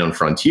you find on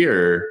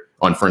frontier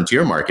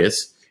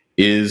markets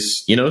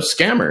is,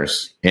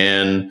 scammers.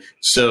 And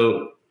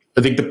so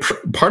I think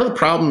part of the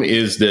problem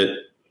is that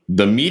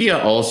the media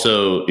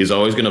also is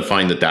always going to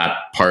find that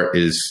part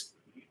is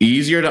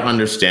easier to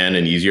understand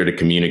and easier to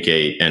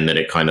communicate, and that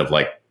it kind of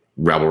like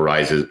rebel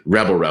rouses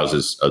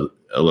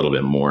a little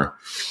bit more.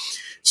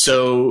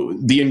 So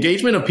the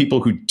engagement of people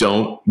who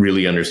don't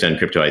really understand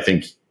crypto, I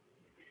think,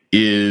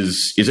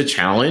 is a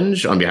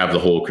challenge on behalf of the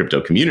whole crypto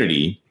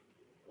community.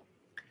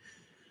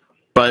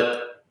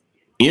 But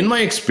in my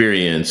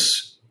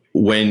experience,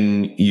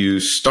 when you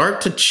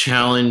start to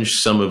challenge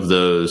some of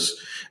those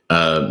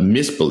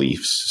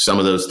misbeliefs, some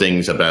of those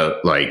things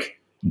about like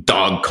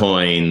dog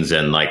coins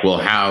and like, well,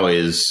 how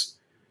is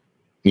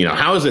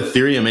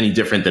Ethereum any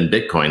different than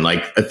Bitcoin?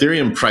 Like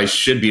Ethereum price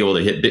should be able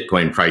to hit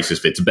Bitcoin price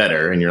if it's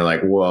better. And you're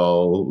like,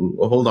 well,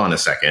 hold on a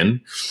second.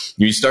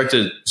 You start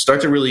to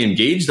really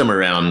engage them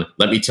around,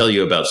 let me tell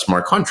you about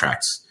smart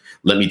contracts.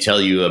 Let me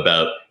tell you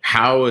about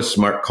how a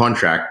smart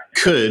contract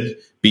could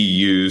be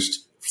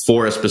used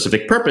for a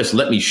specific purpose.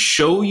 Let me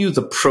show you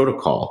the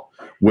protocol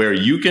where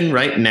you can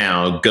right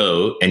now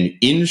go and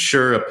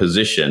insure a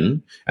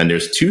position, and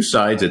there's two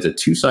sides, it's a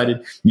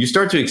two-sided. You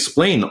start to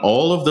explain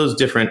all of those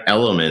different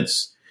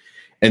elements,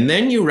 and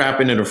then you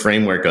wrap it in a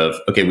framework of,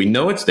 okay, we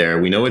know it's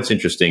there, we know it's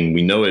interesting,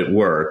 we know it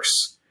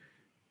works.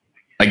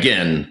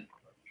 Again,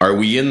 are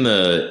we in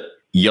the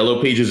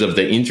yellow pages of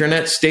the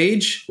internet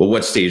stage? Well,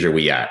 what stage are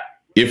we at?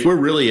 If we're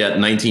really at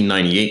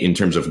 1998 in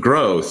terms of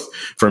growth,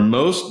 for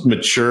most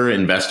mature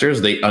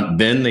investors, they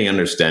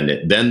understand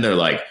it. Then they're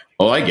like,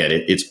 oh, I get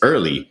it. It's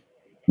early.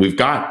 We've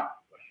got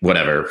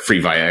whatever,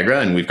 free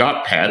Viagra, and we've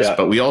got pets,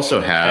 but we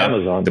also have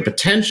Amazon, the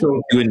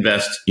potential to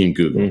invest in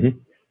Google. Mm-hmm.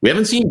 We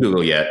haven't seen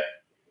Google yet,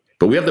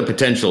 but we have the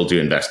potential to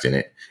invest in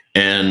it.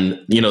 And,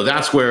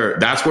 that's where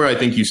I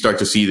think you start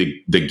to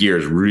see the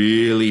gears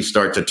really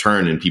start to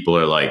turn, and people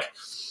are like,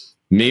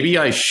 maybe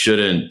I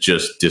shouldn't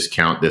just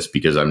discount this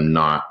because I'm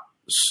not.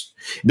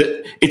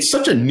 It's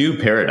such a new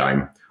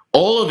paradigm.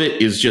 All of it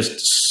is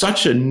just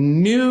such a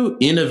new,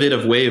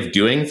 innovative way of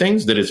doing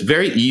things that it's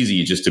very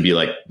easy just to be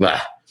like,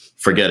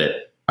 forget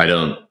it. I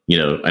don't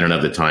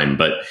have the time.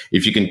 But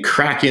if you can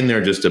crack in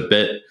there just a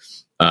bit,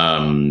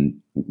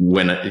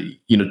 when,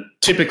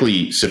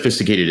 typically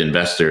sophisticated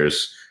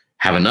investors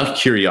have enough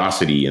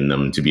curiosity in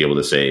them to be able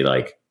to say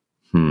like,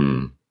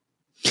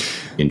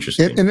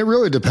 interesting. And it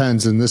really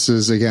depends. And this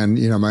is, again,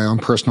 my own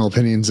personal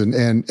opinions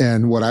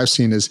and what I've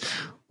seen is,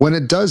 when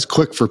it does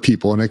click for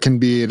people, and it can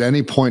be at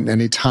any point,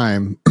 any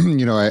time,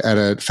 I had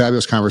a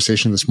fabulous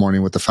conversation this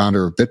morning with the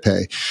founder of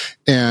BitPay,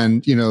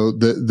 and, he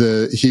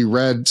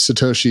read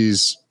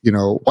Satoshi's,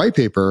 white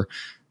paper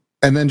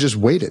and then just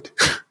waited.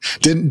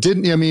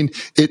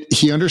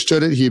 He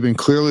understood it. He had been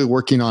clearly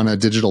working on a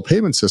digital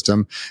payment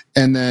system.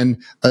 And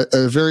then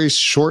a very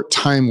short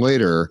time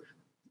later,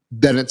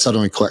 then it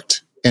suddenly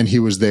clicked. And he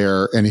was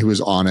there and he was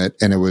on it,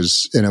 and it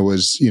was,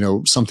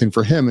 something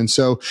for him. And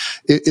so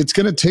it's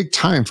going to take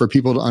time for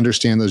people to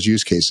understand those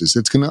use cases.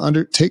 It's going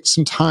to take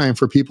some time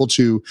for people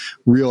to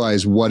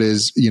realize what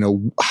is,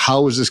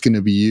 how is this going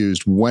to be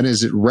used? When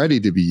is it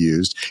ready to be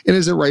used? And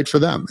is it right for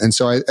them? And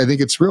so I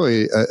think it's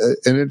really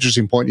an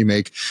interesting point you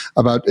make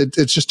about it.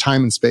 It's just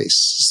time and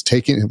space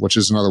which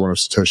is another one of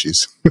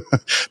Satoshi's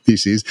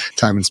theses,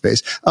 time and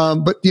space.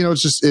 But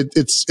it's just,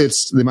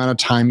 it's the amount of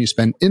time you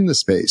spend in the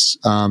space,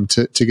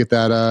 to get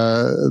that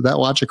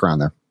logic around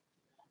there.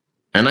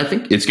 And I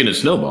think it's going to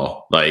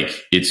snowball.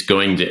 Like it's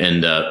going to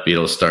end up,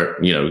 it'll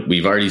start,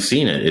 we've already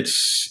seen it.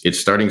 It's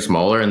starting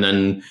smaller. And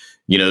then,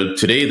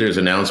 today there's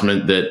an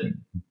announcement that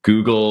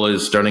Google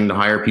is starting to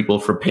hire people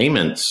for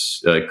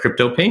payments,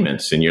 crypto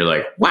payments. And you're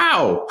like,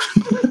 wow,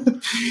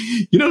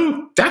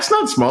 that's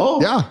not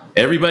small. Yeah.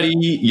 Everybody,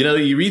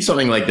 you read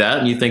something like that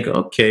and you think,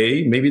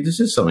 okay, maybe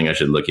this is something I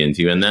should look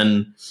into. And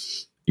then,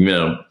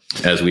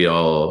 as we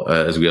all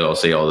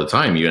say all the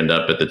time, you end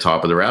up at the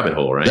top of the rabbit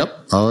hole, right? Yep.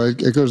 Oh,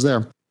 it goes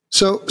there.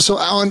 So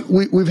Alan,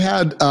 we've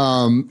had,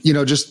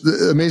 just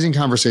the amazing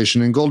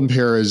conversation, and Golden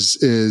Pair is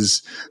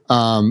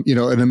an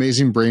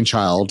amazing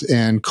brainchild,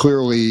 and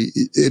clearly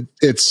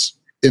it's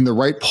in the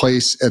right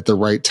place at the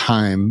right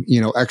time.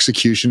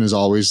 Execution is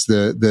always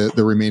the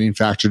remaining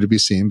factor to be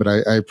seen. But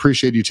I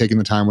appreciate you taking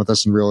the time with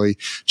us and really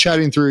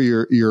chatting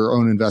through your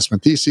own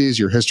investment theses,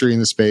 your history in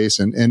the space,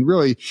 and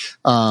really,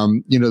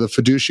 the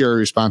fiduciary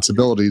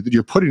responsibility that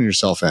you're putting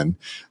yourself in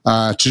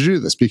to do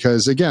this.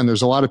 Because again,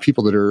 there's a lot of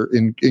people that are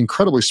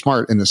incredibly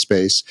smart in this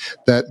space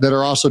that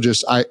are also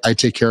just, I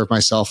take care of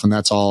myself and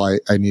that's all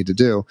I need to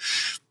do.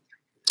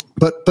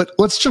 But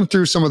let's jump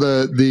through some of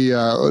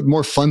the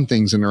more fun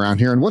things in around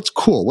here. And what's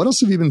cool? What else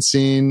have you been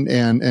seeing?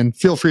 And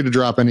feel free to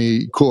drop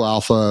any cool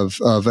alpha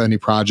of any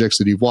projects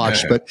that you've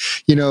watched. But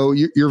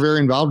you're very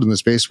involved in the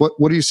space. What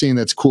are you seeing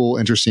that's cool,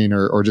 interesting,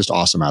 or just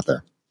awesome out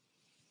there?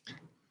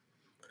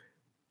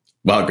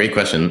 Wow, great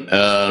question.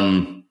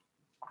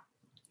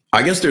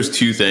 I guess there's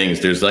two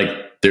things. There's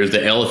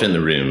the elephant in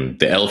the room.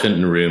 The elephant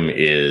in the room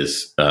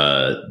is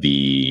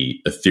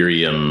the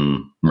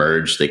Ethereum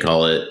merge, they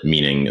call it,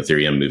 meaning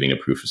Ethereum moving to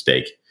proof of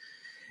stake.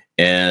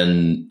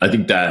 And I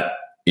think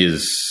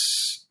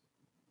it's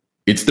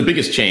the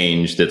biggest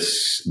change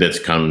that's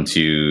come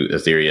to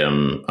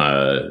Ethereum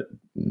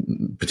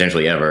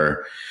potentially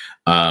ever.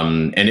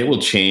 And it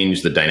will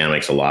change the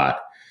dynamics a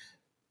lot.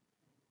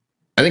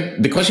 I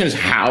think the question is,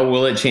 how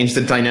will it change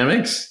the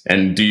dynamics?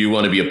 And do you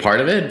want to be a part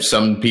of it?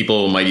 Some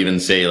people might even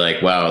say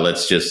like, wow,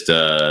 let's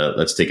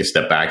take a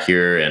step back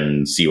here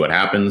and see what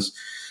happens.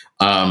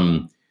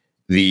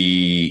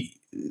 The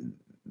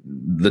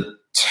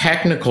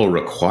technical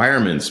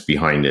requirements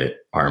behind it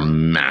are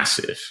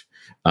massive.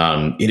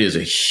 It is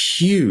a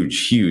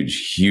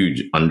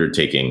huge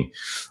undertaking.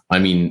 I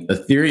mean,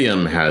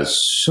 Ethereum has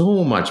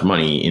so much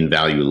money in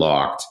value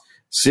locked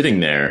sitting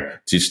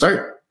there. To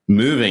start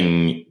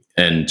moving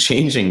and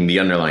changing the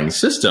underlying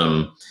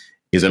system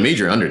is a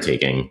major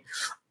undertaking.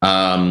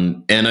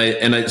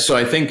 So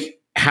I think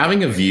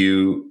having a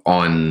view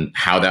on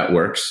how that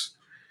works,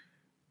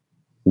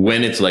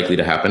 when it's likely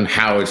to happen,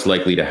 how it's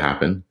likely to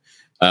happen,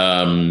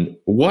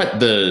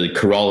 what the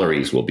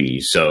corollaries will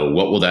be. So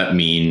what will that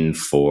mean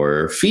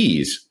for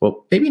fees?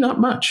 Well, maybe not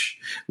much.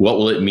 What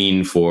will it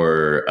mean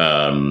for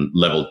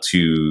level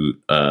 2,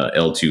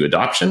 L2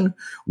 adoption?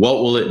 What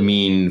will it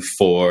mean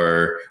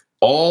for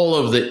all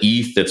of the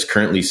ETH that's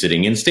currently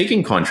sitting in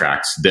staking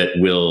contracts that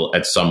will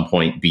at some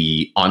point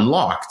be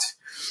unlocked?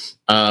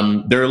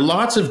 There are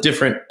lots of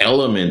different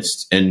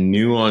elements and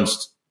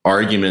nuanced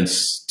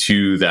arguments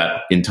to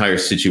that entire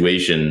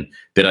situation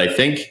that I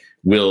think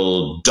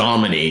will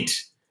dominate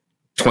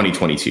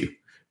 2022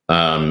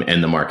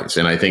 and the markets.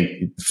 And I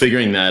think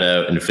figuring that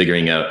out and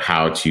figuring out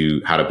how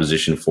to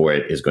position for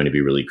it is going to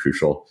be really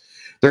crucial.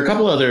 There are a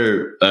couple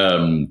other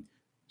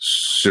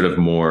sort of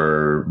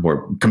more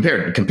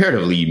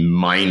comparatively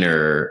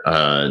minor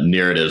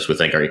narratives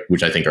which I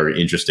think are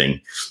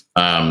interesting.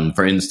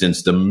 For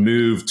instance, the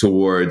move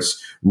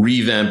towards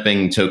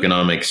revamping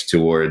tokenomics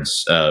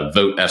towards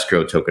vote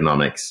escrow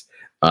tokenomics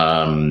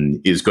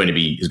is going to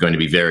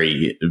be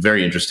very,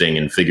 very interesting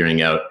in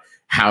figuring out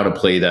how to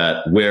play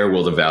that. Where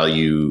will the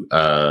value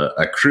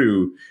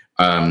accrue?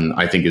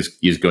 I think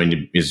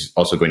is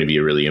also going to be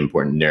a really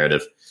important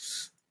narrative.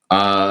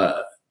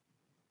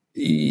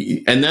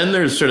 And then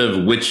there's sort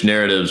of which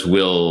narratives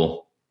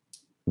will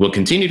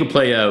continue to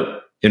play out.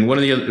 And one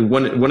of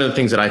the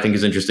things that I think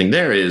is interesting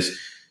there is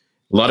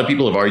a lot of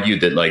people have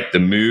argued that like the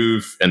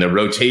move and the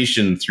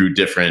rotation through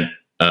different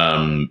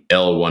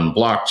L1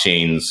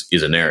 blockchains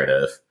is a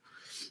narrative,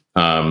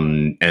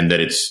 and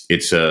that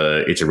it's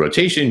a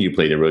rotation. You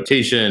play the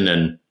rotation,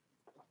 and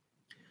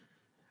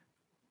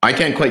I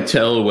can't quite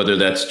tell whether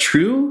that's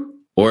true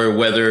or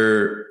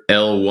whether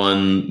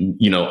L1,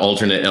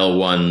 alternate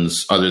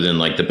L1s other than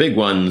like the big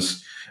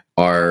ones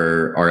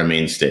are a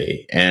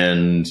mainstay.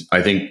 And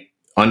I think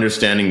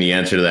understanding the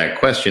answer to that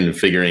question,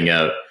 figuring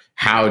out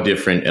how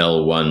different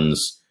L1s,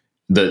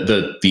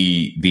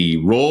 the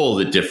role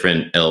that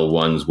different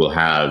L1s will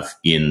have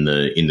in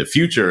the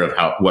future of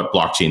what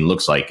blockchain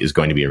looks like is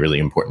going to be a really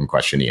important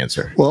question to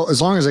answer. Well,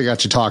 as long as I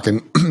got you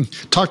talking,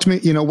 talk to me.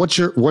 What's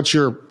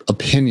your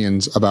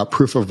opinions about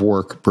proof of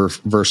work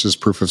versus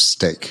proof of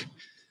stake?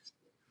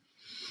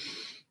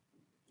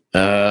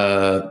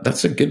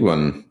 That's a good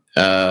one.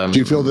 Do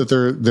you feel that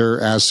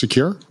they're as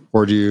secure,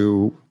 or do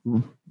you?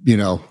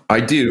 I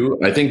do.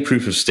 I think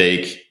proof of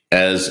stake,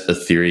 as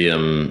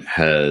Ethereum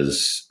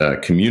has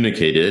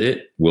communicated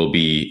it, will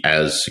be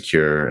as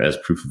secure as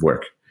proof of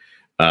work.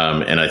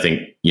 And I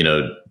think,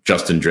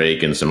 Justin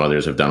Drake and some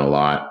others have done a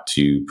lot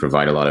to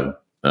provide a lot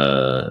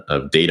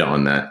of data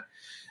on that.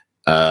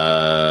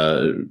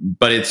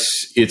 But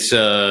it's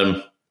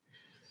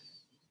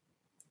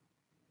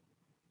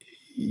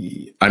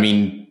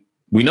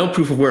we know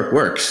proof of work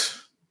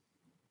works.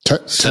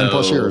 10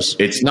 plus years.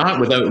 It's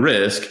not without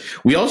risk.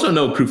 We also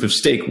know proof of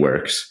stake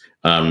works.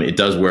 It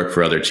does work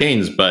for other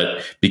chains,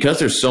 but because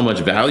there's so much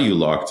value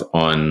locked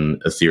on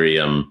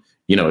Ethereum,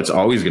 it's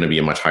always going to be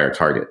a much higher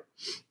target.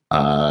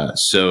 But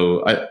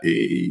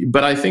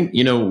I think,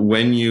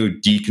 when you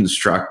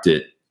deconstruct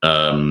it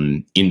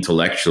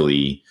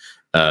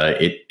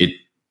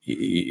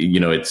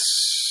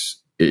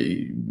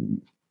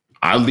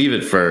I'll leave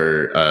it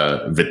for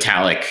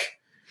Vitalik.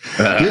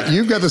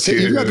 You've got the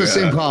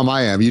same problem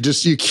I am.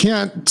 You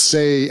can't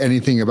say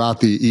anything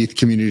about the ETH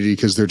community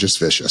because they're just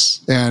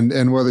vicious,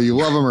 and whether you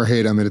love them or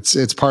hate them,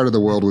 it's part of the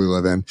world we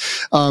live in.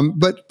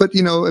 But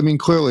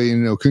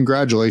clearly,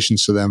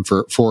 congratulations to them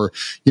for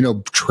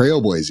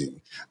trailblazing,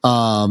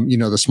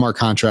 the smart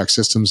contract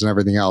systems and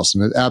everything else,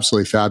 and it's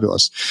absolutely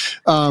fabulous.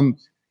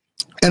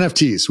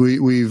 NFTs,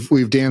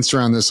 we've danced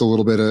around this a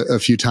little bit a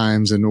few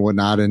times and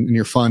whatnot, and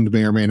your fund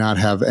may or may not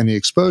have any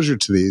exposure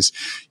to these.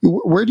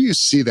 Where do you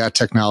see that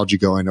technology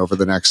going over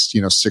the next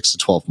 6 to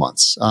 12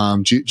 months?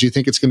 Do you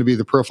think it's going to be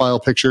the profile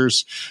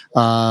pictures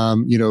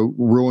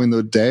ruling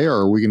the day,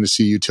 or are we going to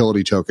see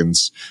utility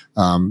tokens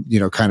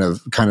kind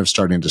of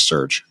starting to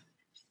surge?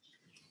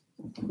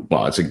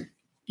 Well, it's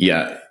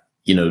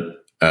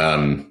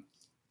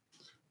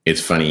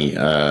funny.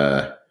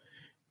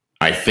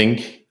 I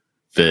think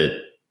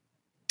that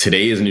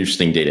today is an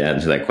interesting day to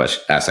ask that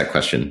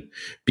question,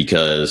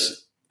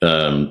 because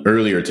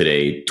earlier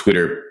today,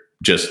 Twitter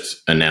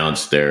just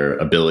announced their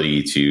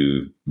ability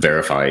to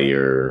verify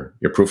your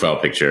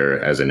profile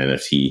picture as an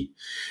NFT,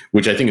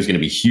 which I think is going to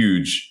be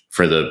huge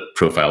for the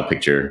profile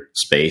picture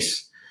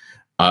space.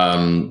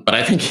 But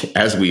I think,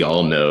 as we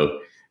all know,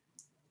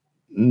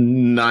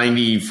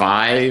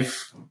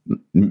 95,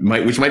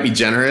 which might be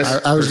generous.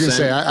 I was going to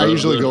say, I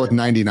usually go with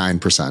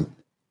 99%.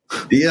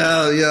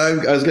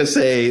 Yeah. I was going to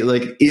say,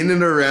 like, in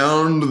and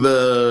around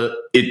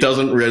it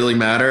doesn't really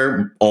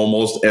matter.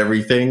 Almost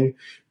everything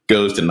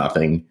goes to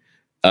nothing.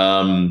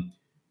 And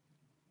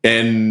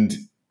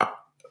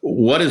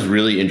what is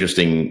really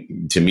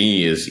interesting to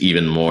me is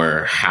even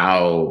more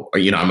how,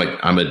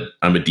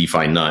 I'm a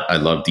DeFi nut. I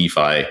love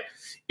DeFi.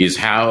 Is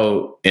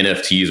how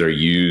NFTs are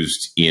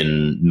used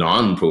in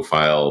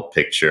non-profile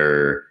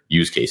picture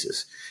use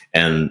cases.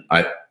 And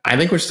I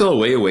think we're still a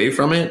way away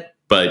from it,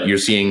 but you're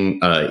seeing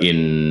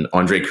in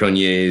Andre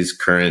Cronje's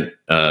current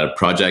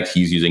project,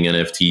 he's using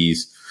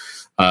NFTs,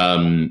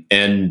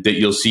 and that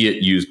you'll see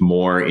it used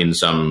more in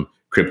some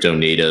crypto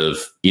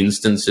native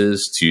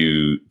instances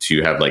to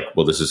have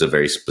this is a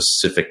very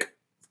specific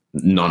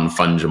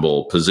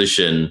non-fungible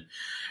position.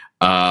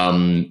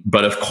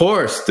 But of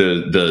course,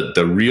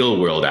 the real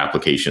world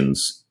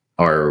applications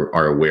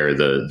are where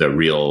the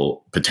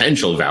real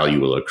potential value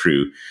will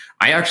accrue.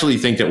 I actually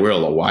think that we're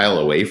a while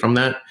away from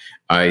that.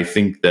 I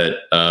think that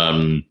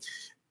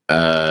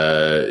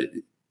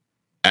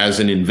as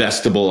an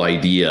investable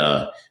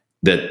idea,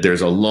 that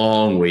there's a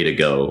long way to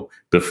go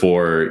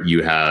before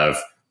you have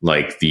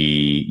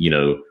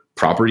the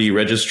property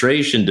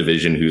registration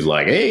division who's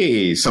like,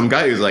 hey, some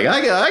guy who's like,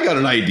 I got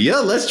an idea.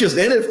 Let's just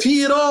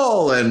NFT it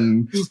all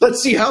and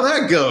let's see how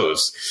that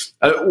goes.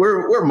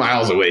 We're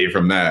miles away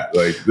from that.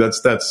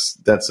 That's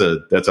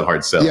a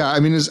hard sell. Yeah, I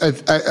mean,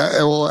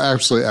 I will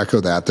absolutely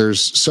echo that.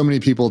 There's so many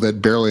people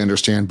that barely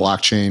understand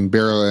blockchain,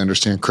 barely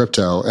understand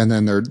crypto, and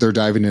then they're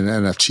diving into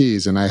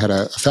NFTs. And I had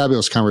a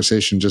fabulous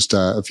conversation just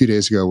a few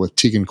days ago with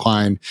Tegan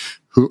Klein,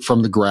 who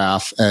from the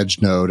Graph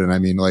Edge node. And I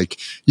mean,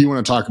 you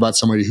want to talk about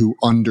somebody who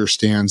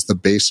understands the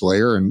base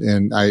layer,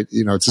 and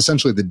it's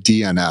essentially the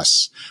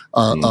DNS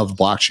of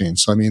blockchain.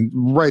 So I mean,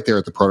 right there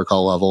at the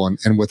protocol level,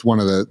 and with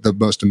one of the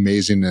most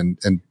amazing and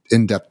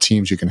in-depth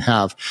teams you can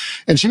have.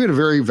 And she made a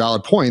very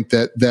valid point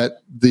that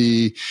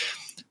the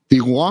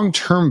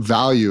long-term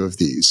value of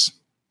these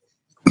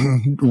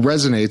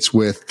resonates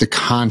with the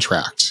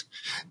contract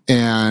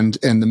and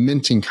the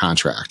minting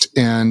contract.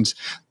 And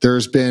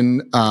there's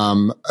been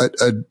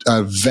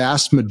a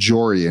vast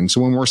majority. And so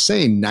when we're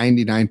saying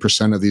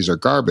 99% of these are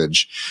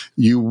garbage,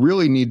 you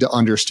really need to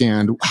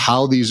understand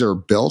how these are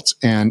built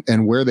and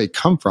where they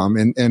come from.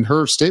 And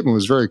her statement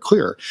was very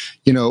clear.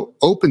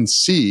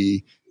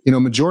 OpenSea,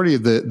 majority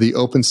of the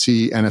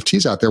OpenSea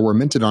NFTs out there were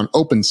minted on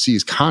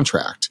OpenSea's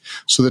contract.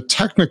 So the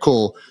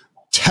technical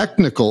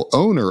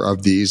owner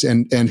of these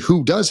and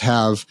who does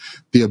have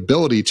the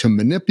ability to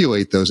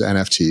manipulate those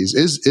NFTs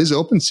is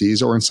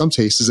OpenSea's, or in some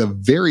cases a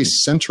very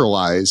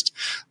centralized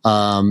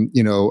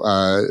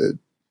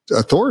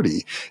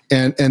authority,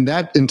 and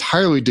that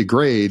entirely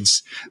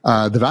degrades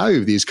the value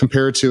of these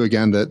compared to,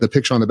 again, the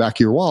picture on the back of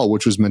your wall,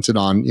 which was minted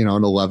on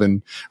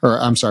an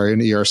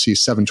ERC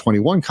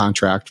 721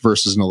 contract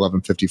versus an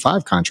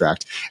 1155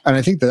 contract. And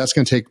I think that's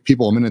going to take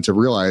people a minute to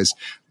realize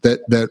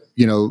that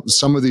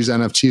some of these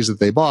NFTs that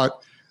they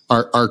bought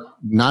are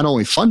not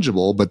only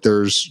fungible, but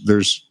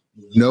there's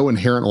no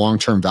inherent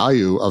long-term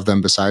value of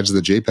them besides the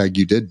JPEG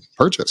you did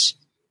purchase.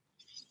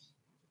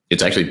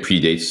 It actually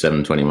predates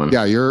 721.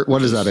 Yeah,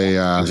 what is that?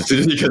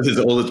 Because it's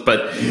old,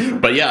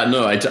 but yeah,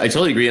 no, I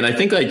totally agree. And I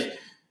think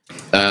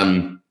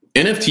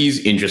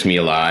NFTs interest me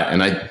a lot,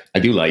 and I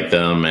do like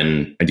them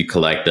and I do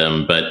collect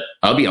them, but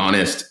I'll be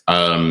honest,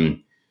 I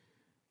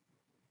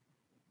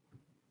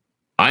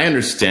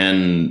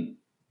understand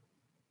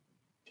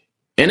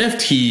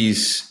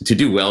NFTs. To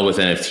do well with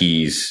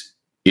NFTs,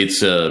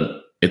 it's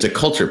a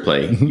culture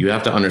play. Mm-hmm. You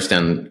have to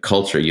understand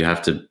culture. You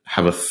have to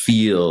have a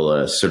feel,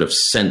 a sort of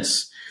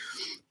sense.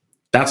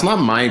 That's not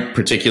my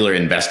particular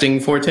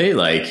investing forte.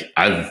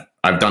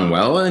 I've done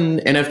well in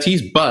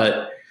NFTs,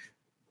 but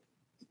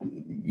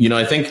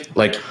I think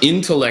like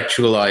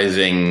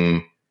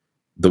intellectualizing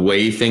the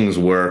way things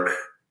work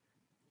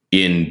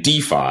in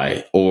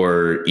DeFi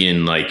or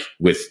in like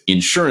with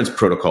insurance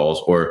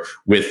protocols or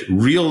with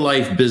real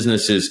life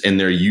businesses and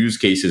their use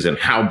cases and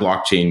how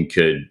blockchain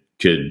could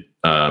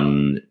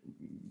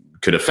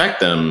affect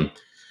them.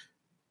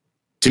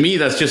 To me,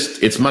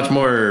 it's much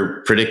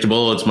more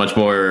predictable. It's much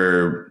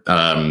more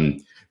my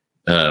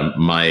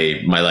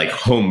like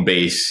home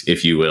base,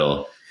 if you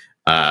will.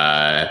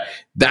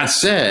 That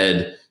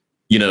said,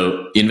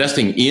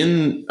 investing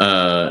in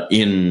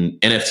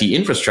NFT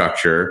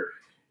infrastructure,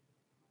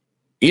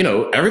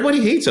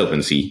 everybody hates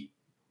OpenSea,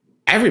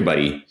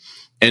 everybody,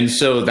 and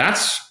so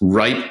that's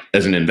right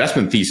as an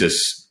investment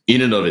thesis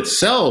in and of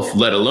itself.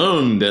 Let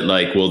alone that,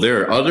 like, well,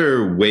 there are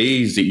other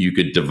ways that you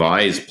could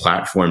devise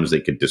platforms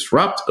that could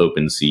disrupt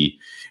OpenSea.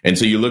 And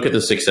so you look at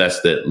the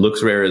success that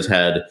LooksRare has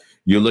had.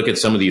 You look at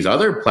some of these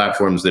other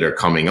platforms that are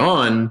coming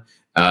on.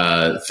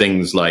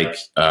 Things like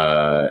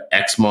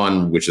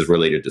Xmon, which is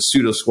related to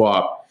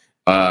SudoSwap,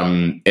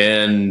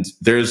 and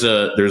there's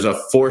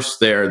a force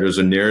there. There's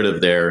a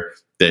narrative there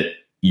that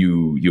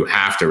you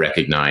have to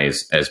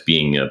recognize as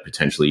being a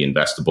potentially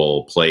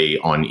investable play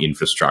on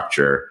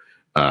infrastructure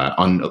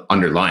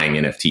underlying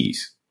NFTs.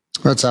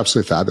 That's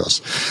absolutely fabulous.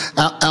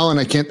 Alan,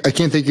 I can't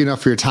thank you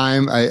enough for your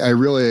time. I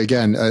really,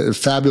 again, a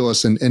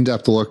fabulous and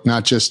in-depth look,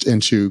 not just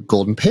into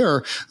Golden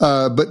Pair,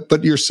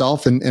 but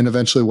yourself and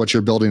eventually what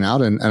you're building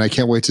out. And I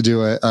can't wait to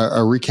do a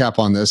recap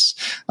on this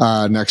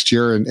next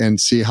year and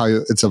see how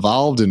it's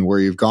evolved and where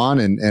you've gone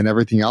and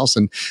everything else.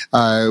 And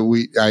I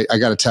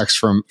got a text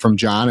from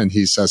John, and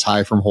he says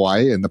hi from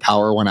Hawaii, and the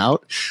power went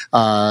out.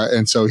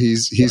 And so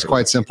he's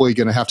quite simply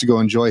going to have to go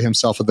enjoy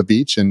himself at the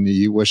beach, and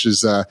he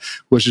wishes you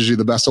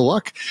the best of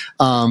luck.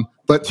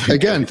 But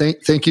again,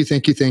 thank you for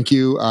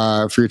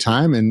your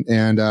time.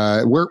 And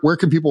where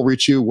can people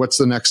reach you? What's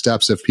the next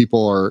steps if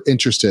people are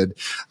interested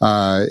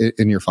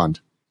in your fund?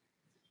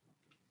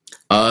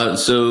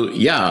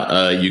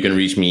 You can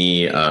reach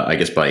me, I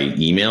guess by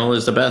email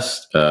is the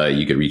best.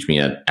 You can reach me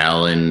at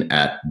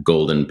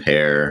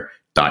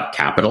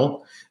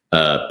alan@goldenpair.capital.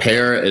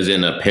 Pair as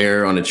in a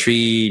pear on a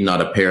tree,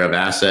 not a pair of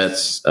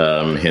assets.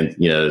 Hence,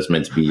 it's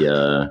meant to be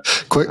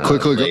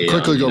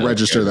quickly go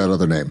register that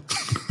other name.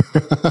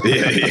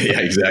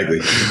 yeah, exactly.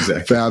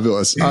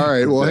 Fabulous. All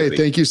right. Well, exactly.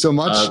 Hey, thank you so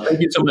much. Thank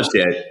you so much,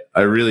 Jay.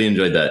 I really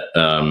enjoyed that.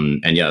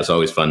 And yeah, it's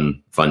always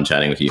fun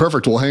chatting with you.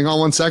 Perfect. Well, hang on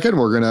one second.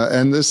 We're going to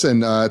end this.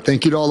 And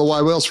thank you to all the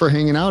Y Whales for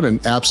hanging out.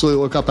 And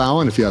absolutely look up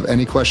Alan if you have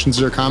any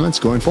questions or comments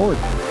going forward.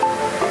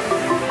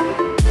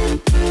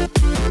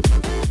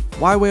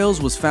 Y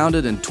Whales was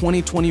founded in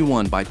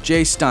 2021 by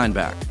Jay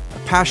Steinbach, a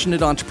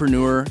passionate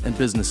entrepreneur and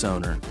business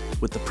owner,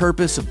 with the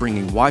purpose of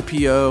bringing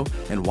YPO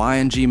and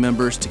YNG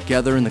members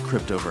together in the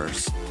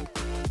cryptoverse.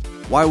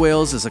 Y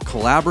Whales is a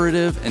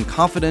collaborative and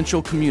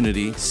confidential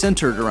community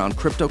centered around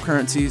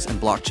cryptocurrencies and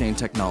blockchain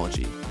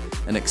technology,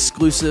 an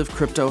exclusive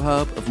crypto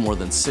hub of more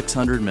than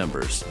 600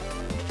 members.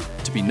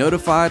 To be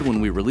notified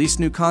when we release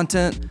new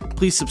content,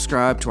 please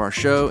subscribe to our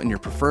show in your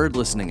preferred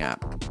listening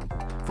app.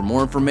 For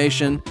more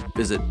information,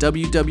 visit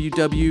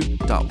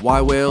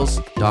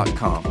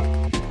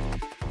www.ywhales.com.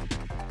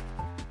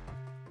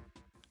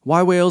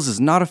 Y Whales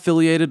is not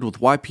affiliated with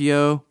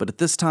YPO, but at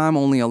this time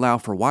only allow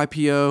for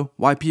YPO,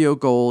 YPO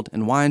Gold,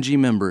 and YNG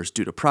members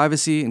due to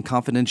privacy and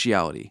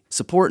confidentiality.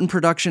 Support and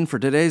production for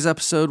today's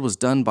episode was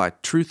done by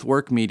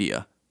Truthwork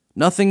Media.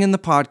 Nothing in the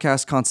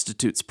podcast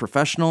constitutes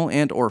professional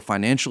and or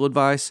financial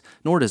advice,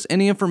 nor does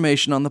any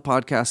information on the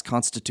podcast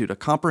constitute a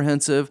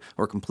comprehensive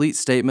or complete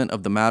statement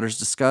of the matters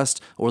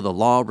discussed or the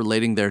law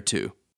relating thereto.